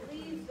cannot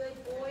leave the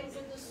boys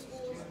in the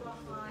schools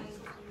behind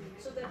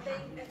so that they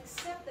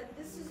accept that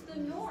this is the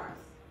norm.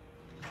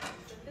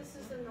 That this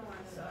is the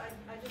norm. So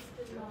I just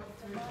didn't know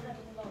if there was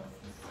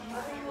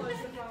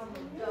a problem.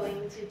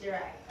 Going to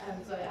direct,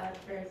 Zoya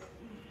first.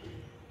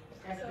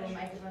 Direct the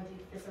microphone to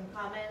you for some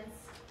comments.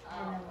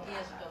 And then we'll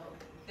Yes, wrap up.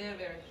 very,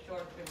 very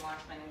short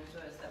remarks. My name is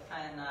Zoya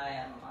Stefan, and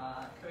I am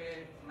a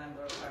career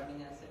member of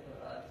Armenian Civil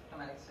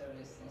Diplomatic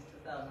Service since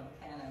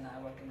 2010, and I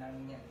work in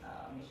Armenian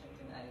Mission to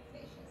the United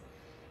Nations.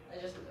 I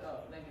just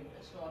maybe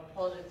a small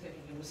positive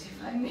news, if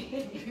I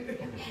may.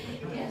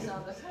 Yes,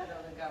 on the side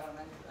of the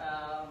government.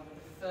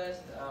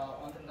 First,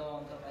 on the law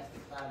on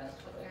domestic violence,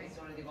 it's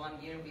already 1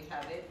 year we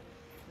have it.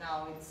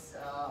 Now it's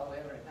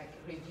we're like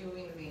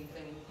reviewing the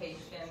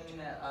implementation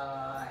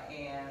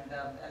and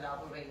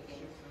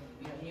elaborating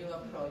new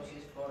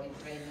approaches for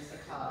interagency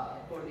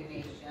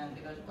coordination,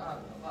 because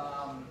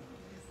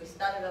we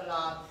studied a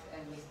lot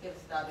and we still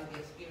study the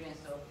experience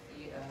of,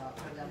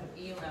 for example,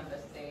 EU member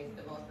states,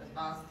 the most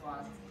advanced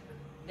ones.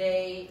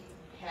 They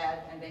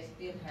had and they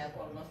still have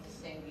almost the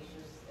same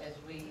issues as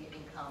we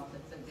encounter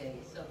today.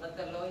 So, but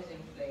the law is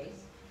in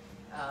place.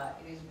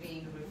 It is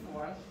being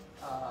reformed.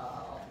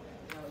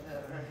 The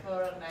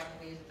referral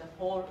mechanism, the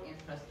whole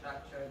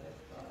infrastructure that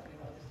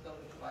this law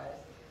requires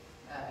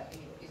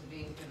is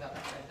being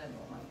developed at the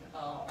moment.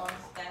 On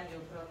STEM, you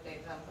brought the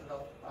example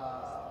of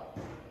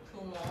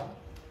 2 more.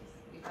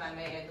 If I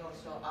may add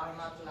also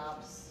Armad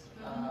Labs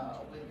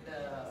with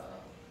the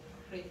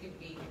pretty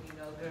big,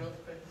 girls'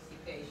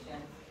 participation.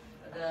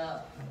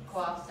 The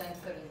Co-op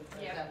Center, for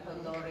example,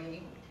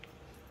 Lori,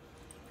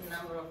 a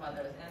number of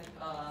others. And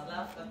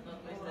last but not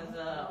least,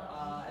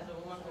 as a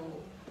woman who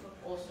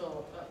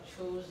also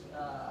chose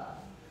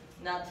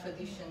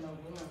non-traditional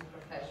women's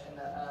profession,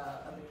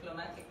 a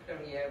diplomatic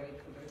career which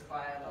would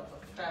require a lot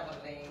of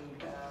traveling,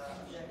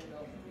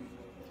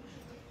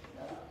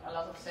 a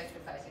lot of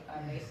sacrifice, if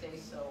I may say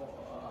so,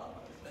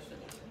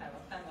 especially if you have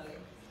a family.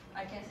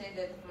 I can say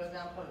that, for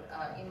example,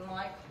 in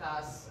my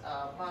class,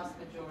 vast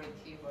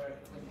majority were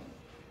women,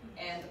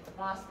 and the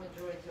vast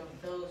majority of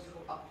those who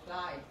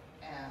applied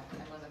and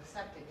was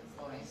accepted to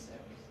foreign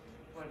service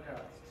were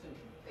girls too.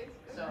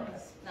 So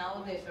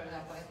nowadays, for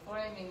example, in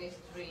foreign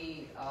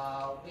ministry,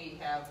 we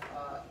have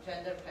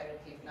gender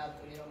parity, if not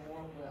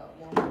more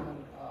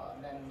women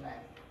than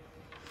men.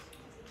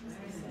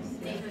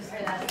 Thank you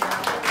for that.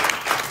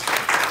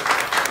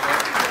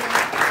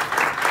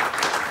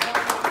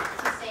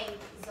 To thank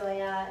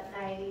Zoya,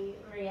 Naidi,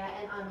 Maria,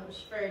 and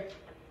Anush for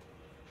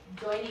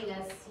joining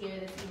us here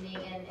this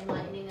evening and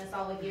enlightening us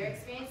all with your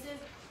experiences,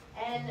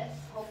 and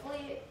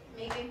hopefully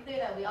making clear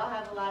that we all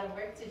have a lot of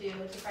work to do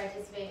to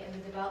participate in the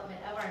development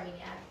of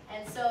Armenia.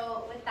 And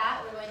so with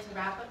that, we're going to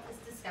wrap up this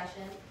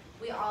discussion.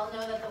 We all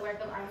know that the work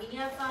of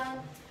Armenia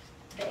Fund,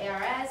 the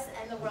ARS,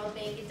 and the World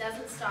Bank, it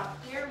doesn't stop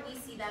here. We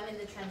see them in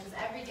the trenches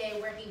every day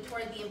working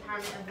toward the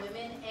empowerment of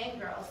women and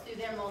girls through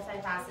their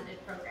multifaceted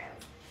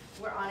programs.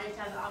 We're honored to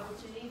have the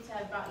opportunity to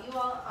have brought you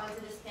all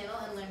onto this panel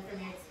and learn from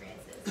your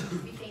experiences.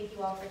 We thank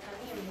you all for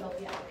coming, and we hope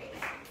you have a great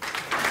night.